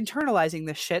kids are internalizing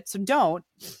this shit, so don't.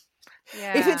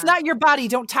 Yeah. If it's not your body,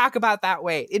 don't talk about that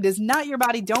weight. It is not your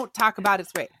body. Don't talk about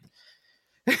its weight.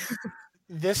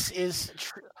 This is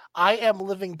I am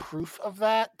living proof of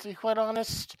that, to be quite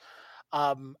honest.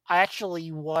 I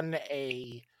actually won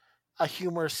a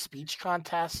humorous speech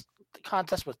contest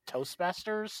with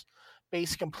Toastmasters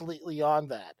based completely on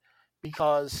that,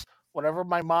 because whenever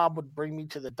my mom would bring me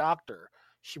to the doctor,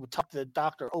 she would talk to the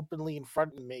doctor openly in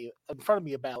front of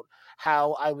me about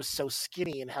how I was so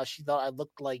skinny and how she thought I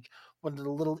looked like one of the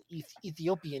little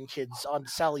Ethiopian kids on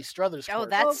Sally Struthers. Oh,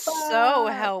 commercials. that's so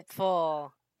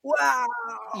helpful. Wow.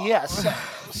 Yes.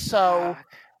 So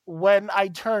when I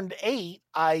turned 8,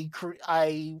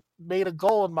 I made a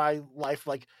goal in my life,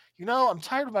 like, you know, I'm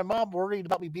tired of my mom worrying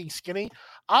about me being skinny.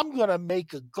 I'm gonna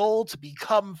make a goal to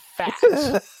become fat.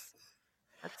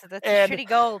 That's a shitty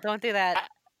goal. Don't do that.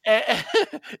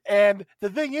 And the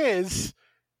thing is,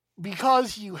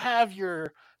 because you have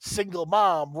your single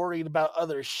mom worried about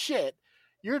other shit,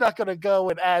 you're not gonna go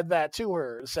and add that to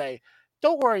her and say,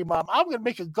 "Don't worry, mom, I'm gonna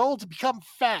make a goal to become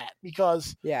fat,"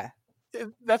 because yeah,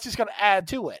 that's just gonna add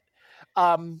to it.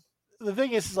 The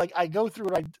thing is like, I go through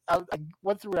it. I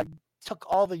went through it. I took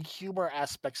all the humor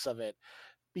aspects of it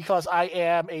because I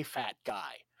am a fat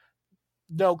guy.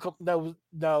 No.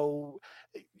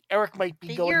 Eric might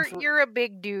be going. You're a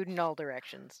big dude in all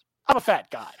directions. I'm a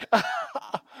fat guy.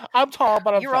 I'm tall,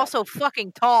 but I'm You're fat. also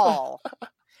fucking tall.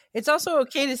 It's also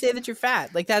okay to say that you're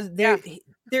fat. Like, that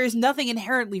there is nothing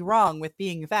inherently wrong with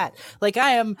being fat. Like,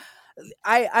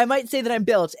 I might say that I'm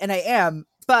built, and I am,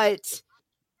 but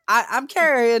I'm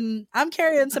carrying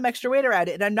some extra weight around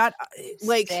it, and I'm not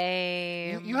like,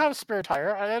 you have a spare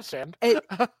tire. I understand.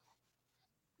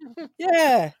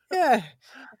 Yeah.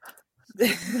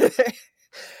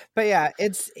 But yeah,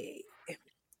 it's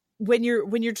when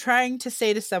you're trying to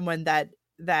say to someone that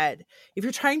if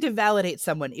you're trying to validate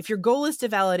someone, if your goal is to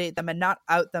validate them and not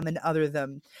out them and other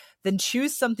them, then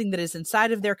choose something that is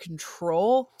inside of their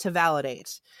control to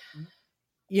validate.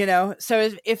 You know,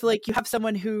 so if like you have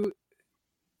someone who,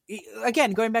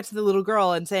 again, going back to the little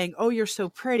girl and saying, "Oh, you're so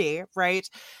pretty," right?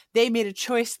 They made a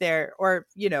choice there. Or,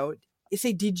 you know,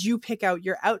 say, "Did you pick out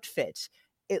your outfit?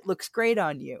 It looks great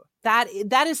on you." That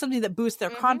is something that boosts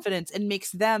their confidence and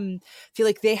makes them feel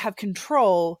like they have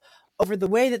control over the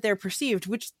way that they're perceived,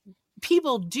 which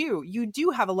people do. You do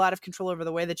have a lot of control over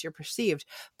the way that you're perceived,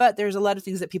 but there's a lot of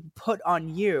things that people put on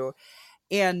you.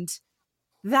 And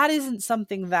that isn't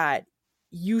something that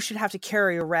you should have to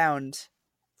carry around.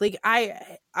 Like, I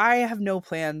have no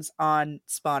plans on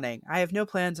spawning. I have no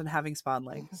plans on having spawn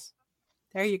legs.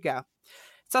 There you go.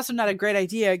 It's also not a great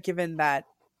idea, given that,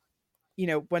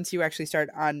 once you actually start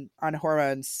on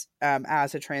hormones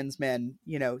as a trans man,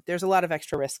 there's a lot of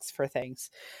extra risks for things.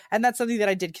 And that's something that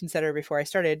I did consider before I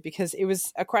started, because it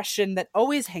was a question that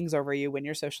always hangs over you when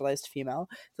you're socialized female.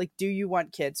 It's like, do you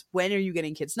want kids? When are you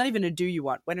getting kids? Not even a do you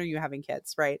want, when are you having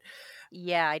kids, right?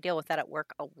 Yeah, I deal with that at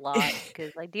work a lot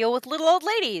because I deal with little old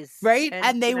ladies. Right?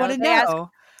 And they want to know.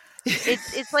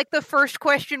 It's like the first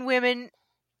question women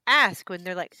ask when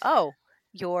they're like, oh,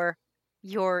 you're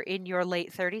in your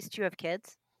late 30s, do you have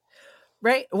kids?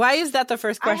 Right? Why is that the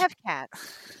first question? I have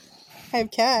cats. I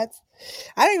have cats.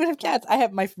 I don't even have cats. I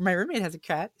have my roommate has a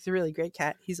cat. He's a really great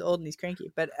cat. He's old and he's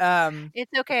cranky, but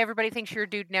it's okay. Everybody thinks you're a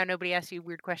dude now. Nobody asks you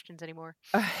weird questions anymore.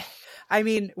 I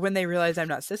mean, when they realize I'm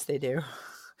not cis, they do,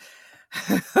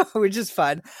 which is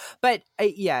fun. But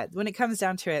yeah, when it comes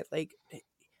down to it, like,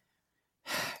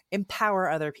 empower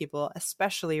other people,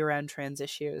 especially around trans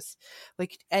issues.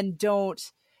 Like, and don't,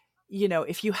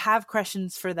 if you have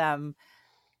questions for them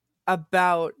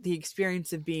about the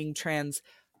experience of being trans,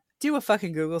 do a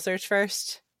fucking Google search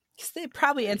first, because they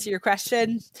probably answer your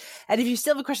question. And if you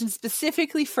still have a question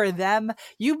specifically for them,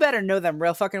 you better know them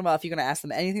real fucking well if you're going to ask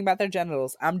them anything about their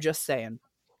genitals. I'm just saying.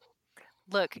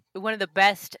 Look, one of the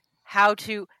best how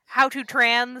to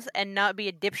trans and not be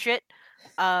a dipshit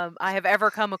I have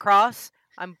ever come across.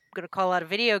 I'm going to call out a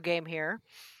video game here.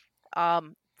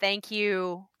 Thank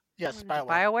you. Yes,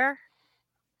 BioWare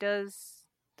does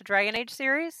the Dragon Age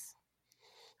series.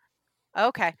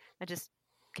 Okay, I just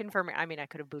confirming. I mean, I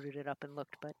could have booted it up and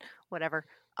looked, but whatever.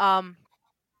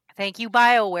 Thank you,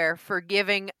 BioWare, for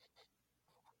giving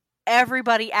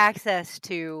everybody access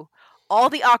to all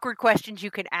the awkward questions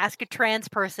you can ask a trans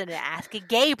person and ask a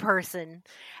gay person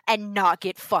and not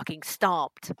get fucking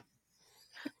stomped.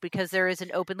 Because there is an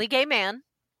openly gay man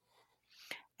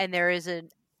and there is a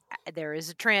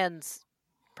trans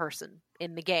person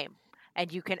in the game,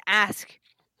 and you can ask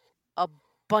a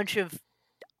bunch of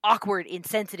awkward,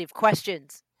 insensitive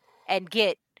questions and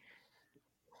get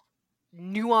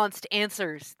nuanced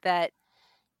answers that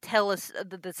tell us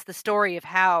that's the story of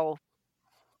how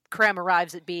Krem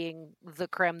arrives at being the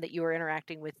Krem that you are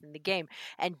interacting with in the game.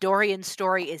 And Dorian's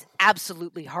story is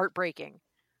absolutely heartbreaking.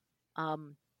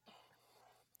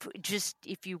 Just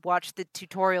if you watch the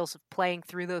tutorials of playing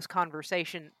through those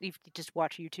conversations, if you just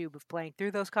watch YouTube of playing through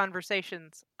those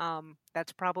conversations,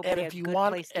 that's probably a good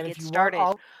place to get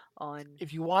started on.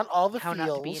 If you want all the how feels,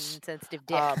 not to be an insensitive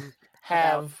dick,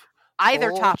 have either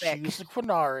Bull topic. Choose the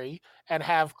Quinari and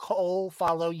have Cole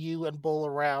follow you and Bull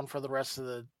around for the rest of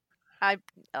the.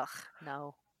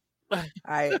 No.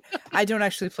 I don't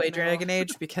actually play Dragon Age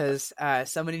because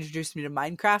someone introduced me to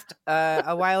Minecraft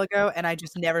a while ago, and I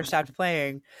just never stopped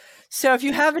playing. So if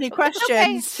you have any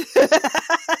questions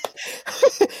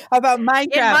about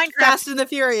Minecraft, Fast and the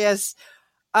Furious,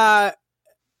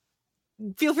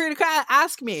 feel free to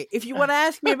ask me. If you want to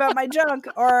ask me about my junk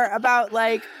or about,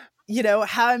 like,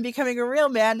 how I'm becoming a real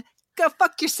man, go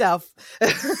fuck yourself.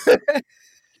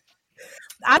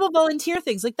 I will volunteer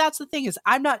things. Like, that's the thing, is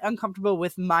I'm not uncomfortable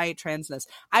with my transness.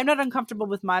 I'm not uncomfortable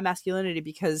with my masculinity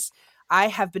because I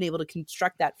have been able to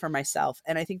construct that for myself.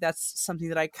 And I think that's something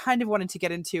that I kind of wanted to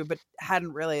get into, but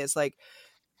hadn't really. It's like,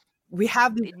 we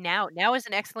have now is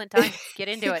an excellent time to get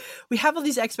into it. We have all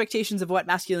these expectations of what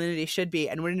masculinity should be.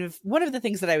 And one of the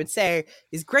things that I would say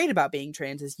is great about being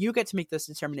trans is you get to make those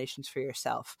determinations for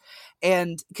yourself.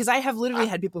 And because I have literally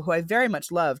had people who I very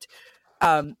much loved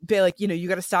be like, you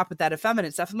got to stop with that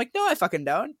effeminate stuff. I'm like, no, I fucking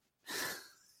don't.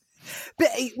 But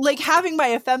like, having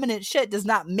my effeminate shit does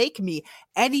not make me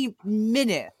any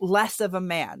minute less of a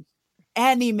man.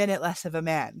 Any minute less of a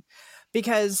man.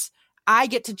 Because I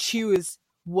get to choose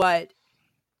what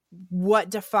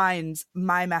defines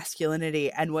my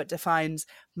masculinity and what defines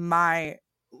my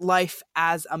life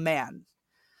as a man.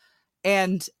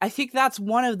 And I think that's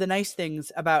one of the nice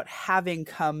things about having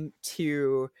come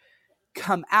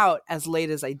out as late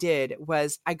as I did,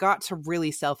 was I got to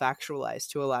really self-actualize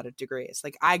to a lot of degrees.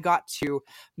 Like, I got to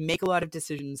make a lot of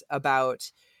decisions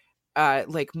about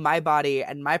like my body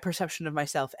and my perception of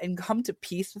myself and come to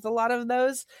peace with a lot of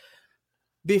those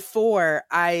before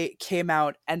I came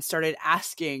out and started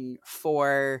asking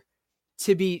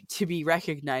to be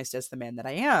recognized as the man that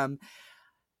I am.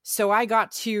 So I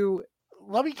got to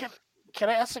can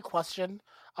I ask a question?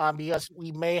 Because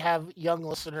we may have younger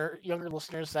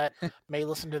listeners that may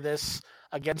listen to this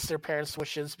against their parents'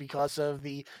 wishes because of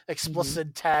the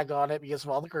explicit tag on it, because of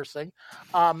all the cursing.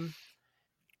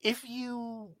 If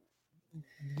you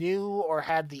knew or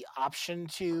had the option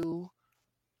to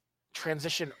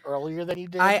transition earlier than you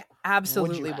did, I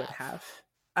absolutely would have.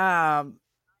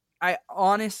 I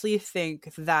honestly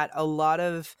think that a lot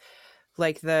of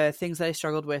like the things that I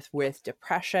struggled with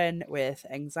depression, with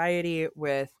anxiety,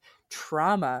 with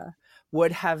trauma,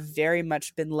 would have very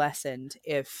much been lessened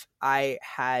if I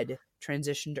had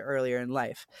transitioned earlier in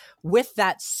life. With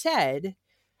that said,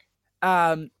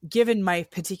 given my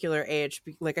particular age,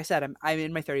 like I said, I'm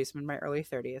in my 30s, I'm in my early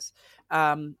 30s.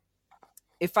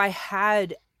 If I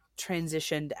had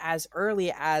transitioned as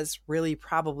early as really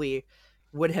probably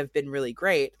would have been really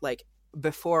great, like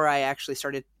before I actually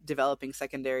started developing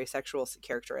secondary sexual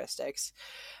characteristics,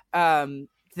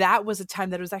 that was a time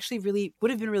that was actually really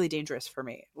would have been really dangerous for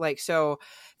me. Like, so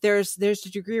there's a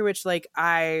degree which like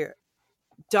I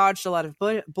dodged a lot of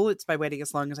bullets by waiting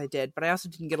as long as I did, but I also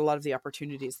didn't get a lot of the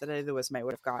opportunities that I otherwise might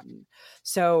would have gotten.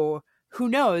 So who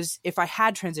knows if I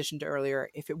had transitioned earlier,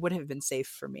 if it would have been safe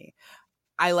for me.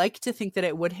 I like to think that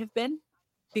it would have been,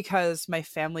 because my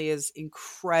family is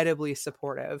incredibly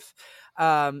supportive.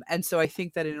 And so I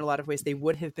think that in a lot of ways they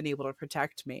would have been able to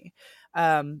protect me.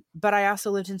 But I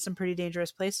also lived in some pretty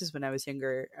dangerous places when I was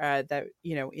younger, that,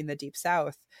 you know, in the Deep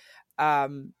South.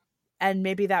 And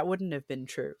maybe that wouldn't have been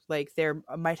true. Like, there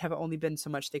might have only been so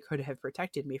much they could have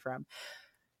protected me from.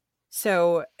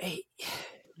 So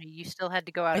You still had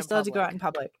to go out I in still had to public go out in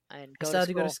public. and I go still to had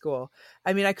to go to school. school.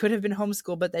 I mean, I could have been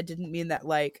homeschooled, but that didn't mean that,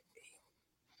 like,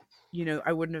 you know,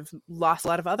 I wouldn't have lost a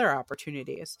lot of other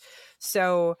opportunities.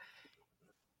 So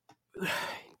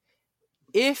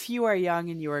if you are young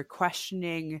and you are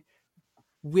questioning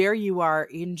where you are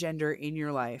in gender in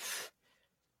your life,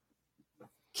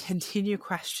 continue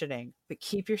questioning, but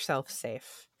keep yourself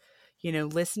safe. You know,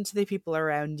 listen to the people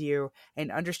around you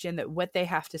and understand that what they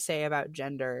have to say about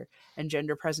gender and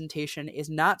gender presentation is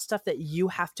not stuff that you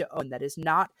have to own. That is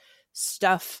not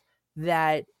stuff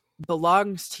that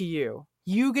belongs to you.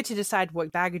 You get to decide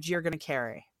what baggage you're going to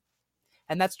carry.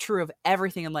 And that's true of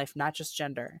everything in life, not just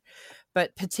gender,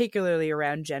 but particularly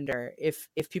around gender. If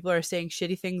people are saying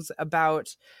shitty things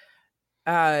about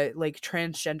like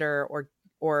transgender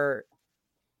or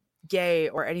gay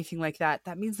or anything like that,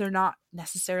 that means they're not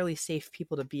necessarily safe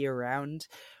people to be around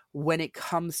when it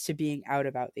comes to being out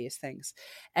about these things.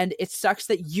 And it sucks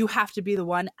that you have to be the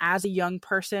one as a young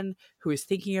person who is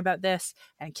thinking about this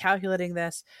and calculating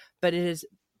this, but it is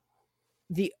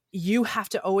you have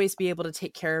to always be able to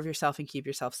take care of yourself and keep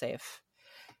yourself safe.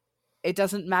 It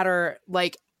doesn't matter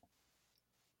like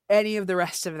any of the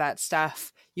rest of that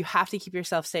stuff. You have to keep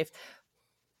yourself safe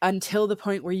until the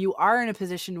point where you are in a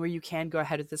position where you can go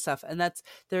ahead with this stuff. And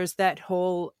there's that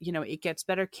whole, you know, It Gets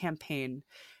Better campaign.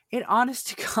 It, honest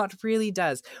to God, really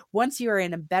does. Once you are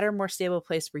in a better, more stable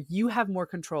place where you have more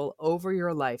control over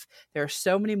your life, there are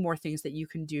so many more things that you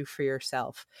can do for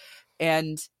yourself.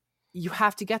 And you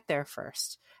have to get there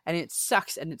first. And it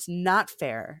sucks and it's not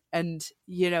fair. And,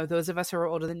 you know, those of us who are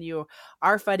older than you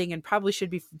are fighting and probably should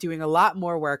be doing a lot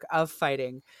more work of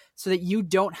fighting so that you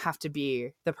don't have to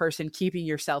be the person keeping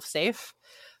yourself safe.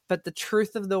 But the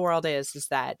truth of the world is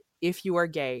that if you are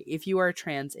gay, if you are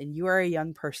trans, and you are a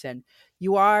young person,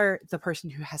 you are the person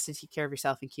who has to take care of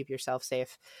yourself and keep yourself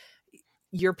safe.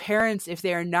 Your parents, if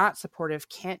they are not supportive,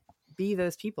 can't be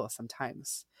those people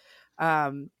sometimes.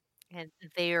 And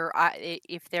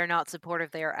if they're not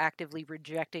supportive, they are actively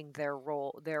rejecting their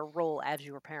role as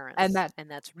your parents. And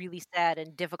that's really sad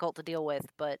and difficult to deal with,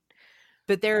 but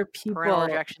there are parental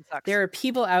rejection sucks. There are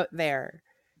people out there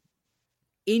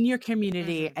in your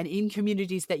community and in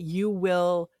communities that you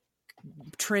will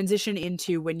transition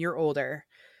into when you're older,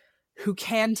 who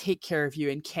can take care of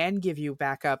you and can give you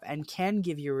backup and can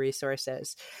give you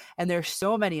resources. And there's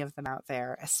so many of them out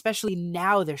there, especially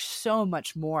now. There's so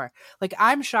much more. Like,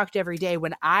 I'm shocked every day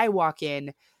when I walk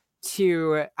in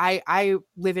to, I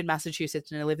live in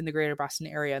Massachusetts and I live in the greater Boston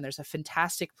area, and there's a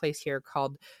fantastic place here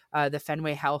called the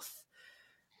Fenway Health.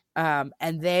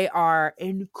 And they are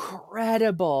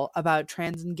incredible about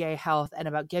trans and gay health and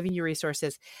about giving you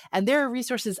resources. And there are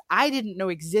resources I didn't know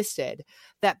existed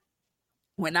that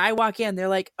when I walk in, they're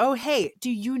like, "Oh, hey,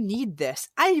 do you need this?"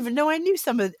 I didn't even know I needed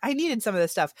some of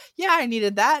this stuff. Yeah, I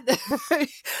needed that.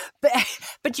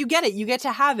 but you get it. You get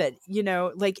to have it. You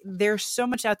know, like, there's so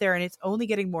much out there, and it's only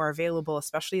getting more available,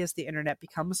 especially as the internet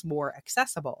becomes more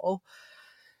accessible.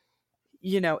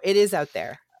 You know, it is out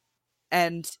there,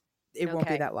 and it won't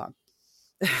be that long.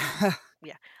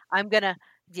 Yeah, I'm gonna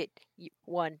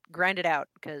one, grind it out,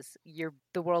 because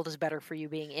the world is better for you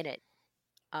being in it.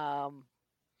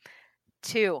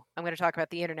 2, I'm going to talk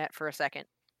about the internet for a second,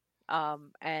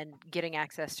 and getting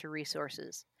access to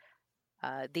resources.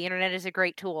 The internet is a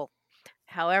great tool.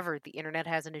 However, the internet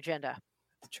has an agenda.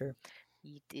 True.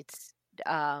 It's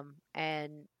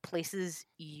and places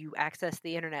you access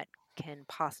the internet can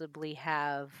possibly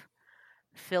have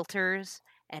filters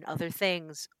and other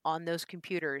things on those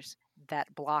computers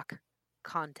that block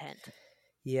content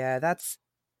Yeah, that's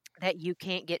that you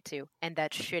can't get to, and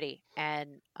that's shitty.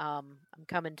 And I'm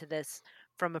coming to this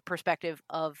from a perspective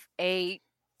of a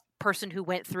person who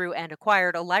went through and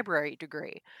acquired a library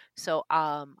degree. So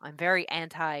I'm very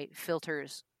anti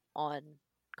filters on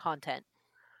content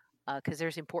because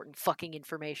there's important fucking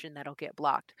information that'll get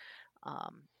blocked.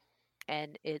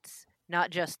 And it's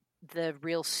not just the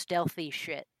real stealthy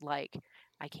shit, like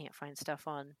I can't find stuff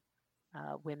on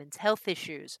women's health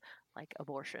issues like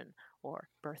abortion or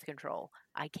birth control.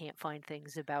 I can't find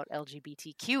things about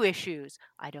LGBTQ issues.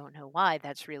 I don't know why.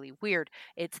 That's really weird.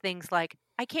 It's things like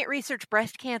I can't research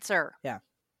breast cancer. Yeah.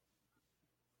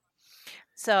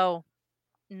 So,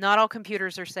 not all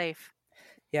computers are safe.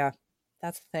 Yeah,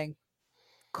 that's the thing.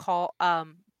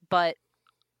 But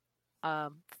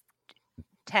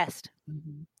test.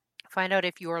 Mm-hmm. Find out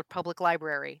if your public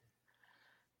library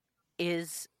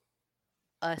is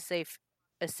a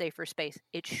safer space.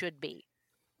 It should be.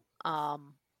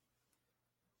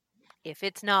 If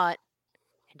it's not,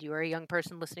 and you are a young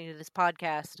person listening to this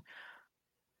podcast,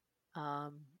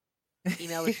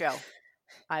 email the show.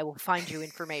 I will find you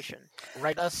information.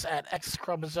 Write us at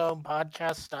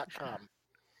xchromosomepodcast.com.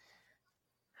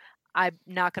 I'm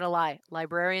not going to lie.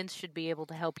 Librarians should be able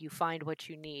to help you find what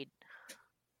you need.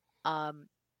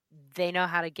 They know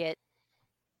how to get...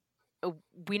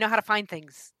 we know how to find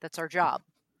things. That's our job.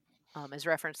 As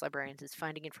reference librarians, is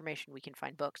finding information. We can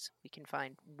find books. We can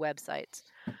find websites.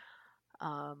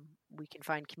 We can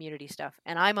find community stuff.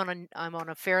 And I'm on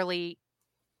a fairly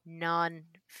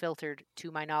non-filtered,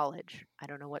 to my knowledge. I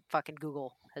don't know what fucking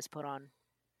Google has put on.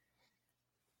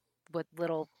 What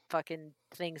little fucking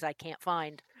things I can't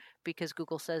find because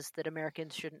Google says that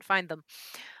Americans shouldn't find them.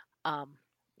 And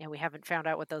we haven't found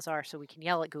out what those are, so we can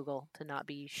yell at Google to not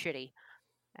be shitty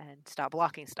and stop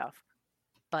blocking stuff.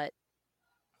 But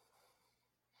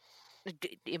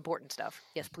important stuff.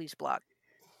 Yes, please block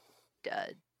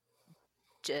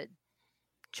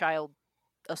child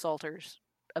assaulters'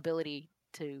 ability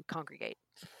to congregate.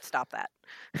 Stop that.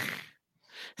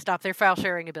 Stop their file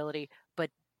sharing ability, but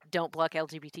don't block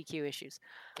LGBTQ issues.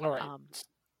 All right.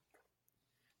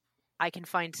 I can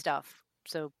find stuff,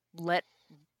 so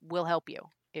we'll help you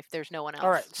if there's no one else.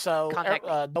 All right. So,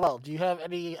 Noel, do you have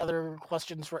any other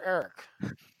questions for Eric?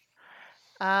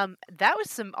 That was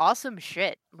some awesome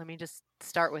shit. Let me just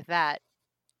start with that.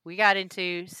 We got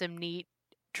into some neat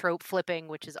trope flipping,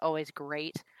 which is always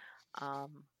great.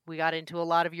 We got into a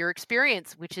lot of your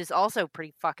experience, which is also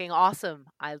pretty fucking awesome.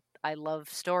 I love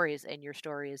stories, and your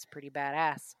story is pretty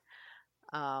badass.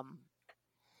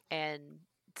 And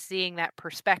seeing that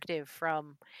perspective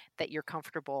from that you're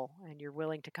comfortable and you're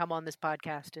willing to come on this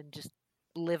podcast and just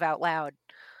live out loud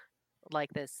like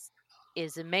this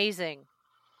is amazing.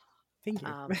 Thank you.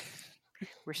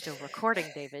 We're still recording,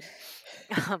 David.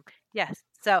 Yes.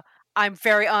 So I'm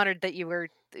very honored that you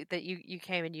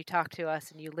came and you talked to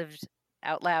us and you lived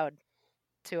out loud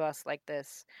to us like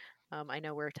this. I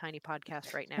know we're a tiny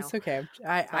podcast right now. That's okay.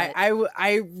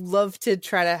 I love to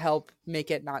try to help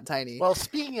make it not tiny. Well,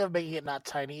 speaking of making it not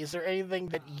tiny, is there anything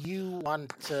that you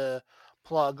want to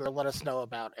plug or let us know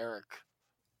about, Eric?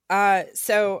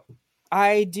 So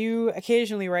I do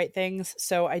occasionally write things.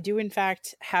 So I do in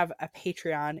fact have a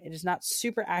Patreon. It is not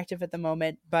super active at the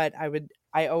moment, but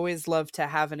I always love to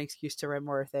have an excuse to write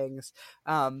more things.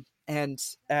 And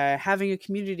having a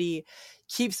community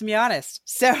keeps me honest.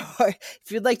 So if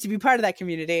you'd like to be part of that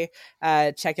community,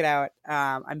 check it out.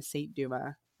 I'm Saint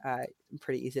Duma. I'm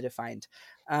pretty easy to find.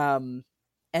 And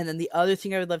then the other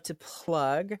thing I would love to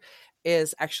plug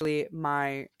is actually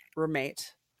my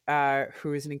roommate,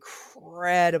 who is an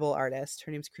incredible artist.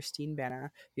 Her name's Christine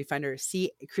Bana. You find her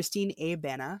Christine A.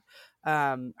 Bana.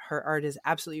 Her art is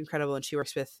absolutely incredible, and she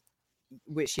works with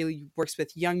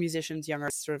young musicians, young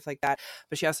artists, sort of like that.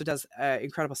 But she also does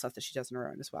incredible stuff that she does on her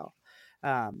own as well.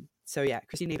 So yeah,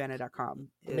 ChristineAbana.com.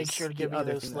 Make sure to give me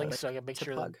those links so I can make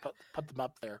sure to put them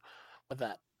up there with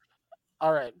that.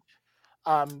 All right.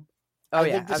 I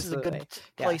think this absolutely. is a good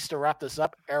place to wrap this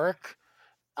up. Eric,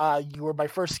 you were my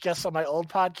first guest on my old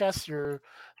podcast. You're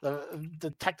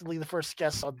technically the first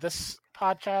guest on this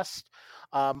podcast.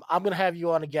 I'm going to have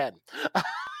you on again.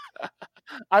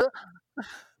 I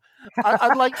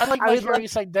like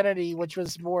Vicarious Identity, which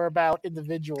was more about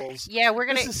individuals. Yeah,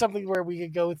 This is something where we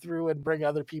could go through and bring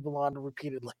other people on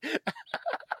repeatedly.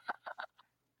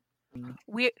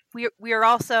 We are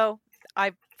also.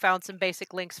 I found some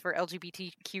basic links for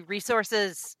LGBTQ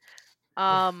resources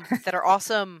that are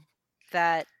awesome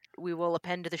that we will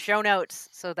append to the show notes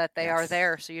so that they are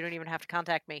there, so you don't even have to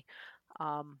contact me.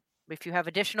 If you have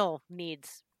additional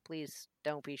needs, please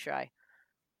don't be shy.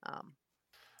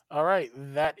 All right,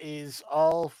 that is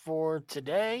all for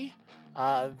today.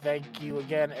 Thank you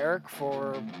again, Eric,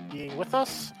 for being with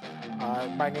us.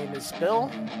 My name is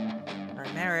Bill.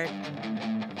 I'm Eric.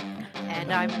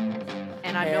 And I'm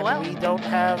And Noelle. we don't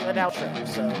have an outro,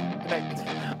 so good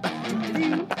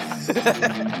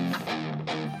night.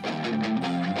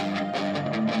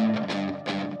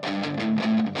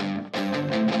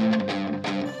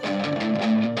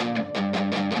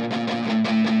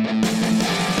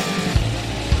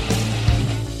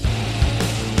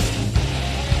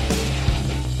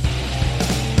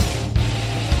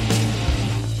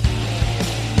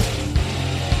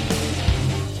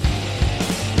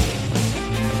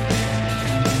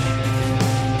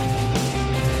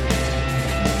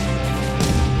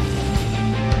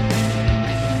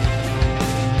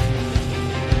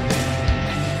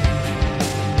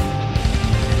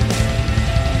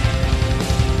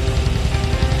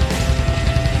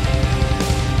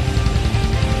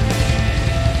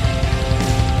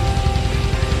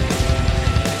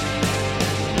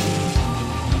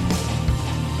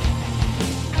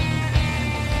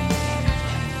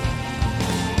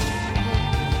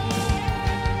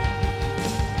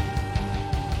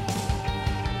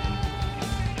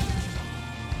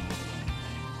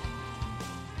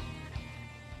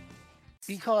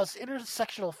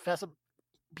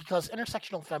 Because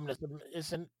intersectional feminism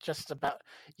isn't just about.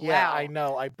 Yeah, Wow. I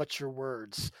know, I butcher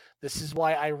words. This is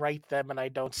why I write them and I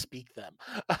don't speak them.